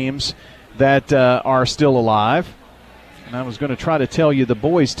girls' teams that are still alive. And I was going to try to tell you the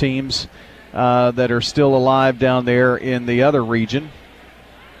boys' teams that are still alive down there in the other region.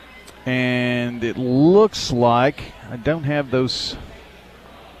 And it looks like I don't have those.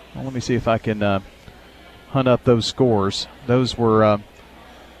 Well, let me see if I can hunt up those scores. Those were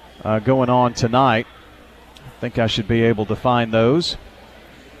going on tonight. I think I should be able to find those.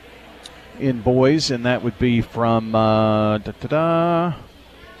 in boys, and that would be from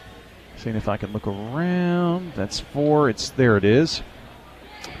seeing if I can look around. That's 4. There it is.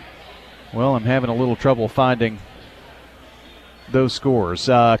 Well, I'm having a little trouble finding those scores.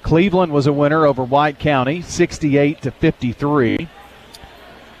 Cleveland was a winner over White County, 68-53.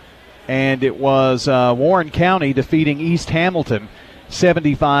 And it was Warren County defeating East Hamilton,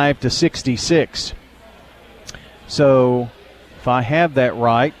 75-66. So, if I have that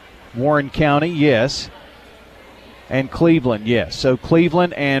right, Warren County, yes. And Cleveland, yes. So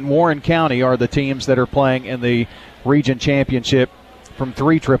Cleveland and Warren County are the teams that are playing in the region championship from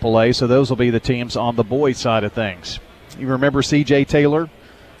 3 AAA. So those will be the teams on the boys' side of things. You remember C.J. Taylor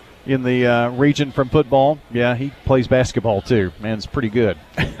in the region from football? Yeah, he plays basketball too. Man, it's pretty good.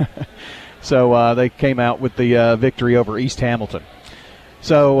 So they came out with the victory over East Hamilton.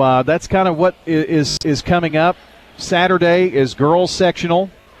 So that's kind of what is coming up. Saturday is girls sectional.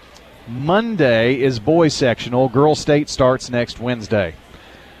 Monday is boys sectional. Girls state starts next Wednesday.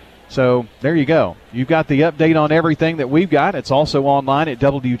 So there you go. You've got the update on everything that we've got. It's also online at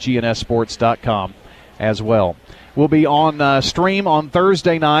WGNSSports.com as well. We'll be on stream on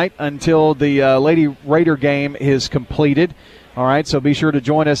Thursday night until the Lady Raider game is completed. All right, so be sure to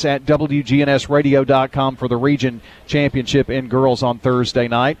join us at WGNSradio.com for the region championship in girls on Thursday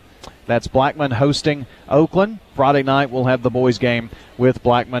night. That's Blackman hosting Oakland. Friday night we'll have the boys game with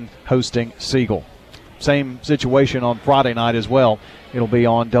Blackman hosting Siegel. Same situation on Friday night as well. It'll be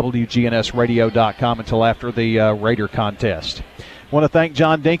on WGNSradio.com until after the Raider contest. Want to thank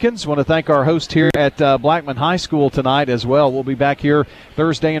John Dinkins. Want to thank our host here at Blackman High School tonight as well. We'll be back here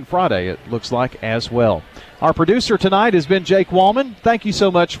Thursday and Friday, it looks like, as well. Our producer tonight has been Jake Wallman. Thank you so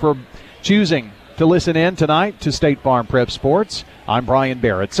much for choosing to listen in tonight to State Farm Prep Sports. I'm Brian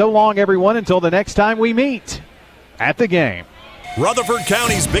Barrett. So long, everyone, until the next time we meet at the game. Rutherford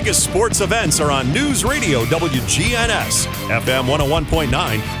County's biggest sports events are on News Radio WGNS, FM 101.9,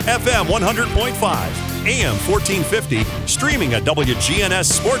 FM 100.5, AM 1450, streaming at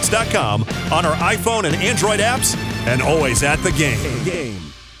WGNSSports.com on our iPhone and Android apps, and always at the game.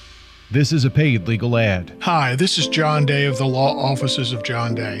 This is a paid legal ad. Hi, this is John Day of the Law Offices of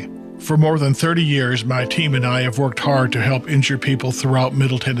John Day. For more than 30 years, my team and I have worked hard to help injured people throughout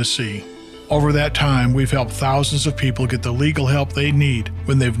Middle Tennessee. Over that time, we've helped thousands of people get the legal help they need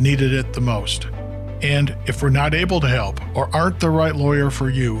when they've needed it the most. And if we're not able to help or aren't the right lawyer for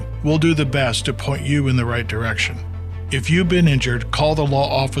you, we'll do the best to point you in the right direction. If you've been injured, call the Law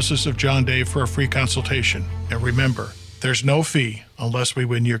Offices of John Day for a free consultation. And remember, there's no fee unless we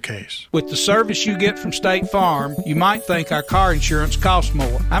win your case. With the service you get from State Farm, you might think our car insurance costs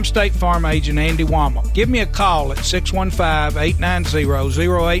more. I'm State Farm agent Andy Womack. Give me a call at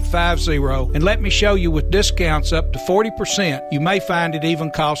 615-890-0850 and let me show you with discounts up to 40%. You may find it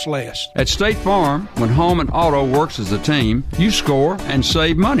even costs less. At State Farm, when home and auto works as a team, you score and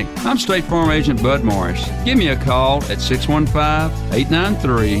save money. I'm State Farm agent Bud Morris. Give me a call at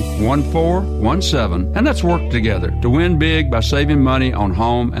 615-893-1417 and let's work together to win big by saving money on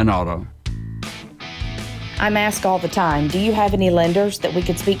home and auto. I'm asked all the time, do you have any lenders that we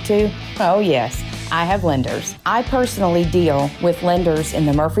could speak to? Oh yes, I have lenders. I personally deal with lenders in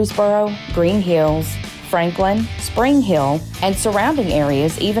the Murfreesboro, Green Hills, Franklin, Spring Hill, and surrounding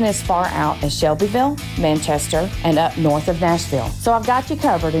areas, even as far out as Shelbyville, Manchester, and up north of Nashville. So I've got you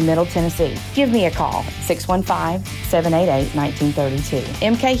covered in Middle Tennessee. Give me a call, 615-788-1932.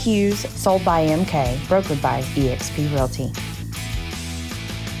 MK Hughes, sold by MK, brokered by eXp Realty.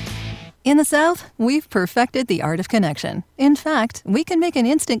 In the South, we've perfected the art of connection. In fact, we can make an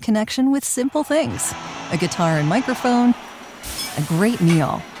instant connection with simple things. A guitar and microphone, a great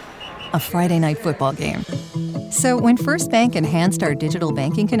meal, a Friday night football game. So when First Bank enhanced our digital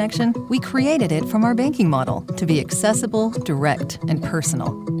banking connection, we created it from our banking model to be accessible, direct, and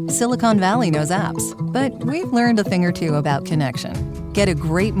personal. Silicon Valley knows apps, but we've learned a thing or two about connection. Get a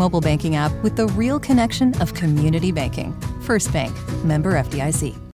great mobile banking app with the real connection of community banking. First Bank, member FDIC.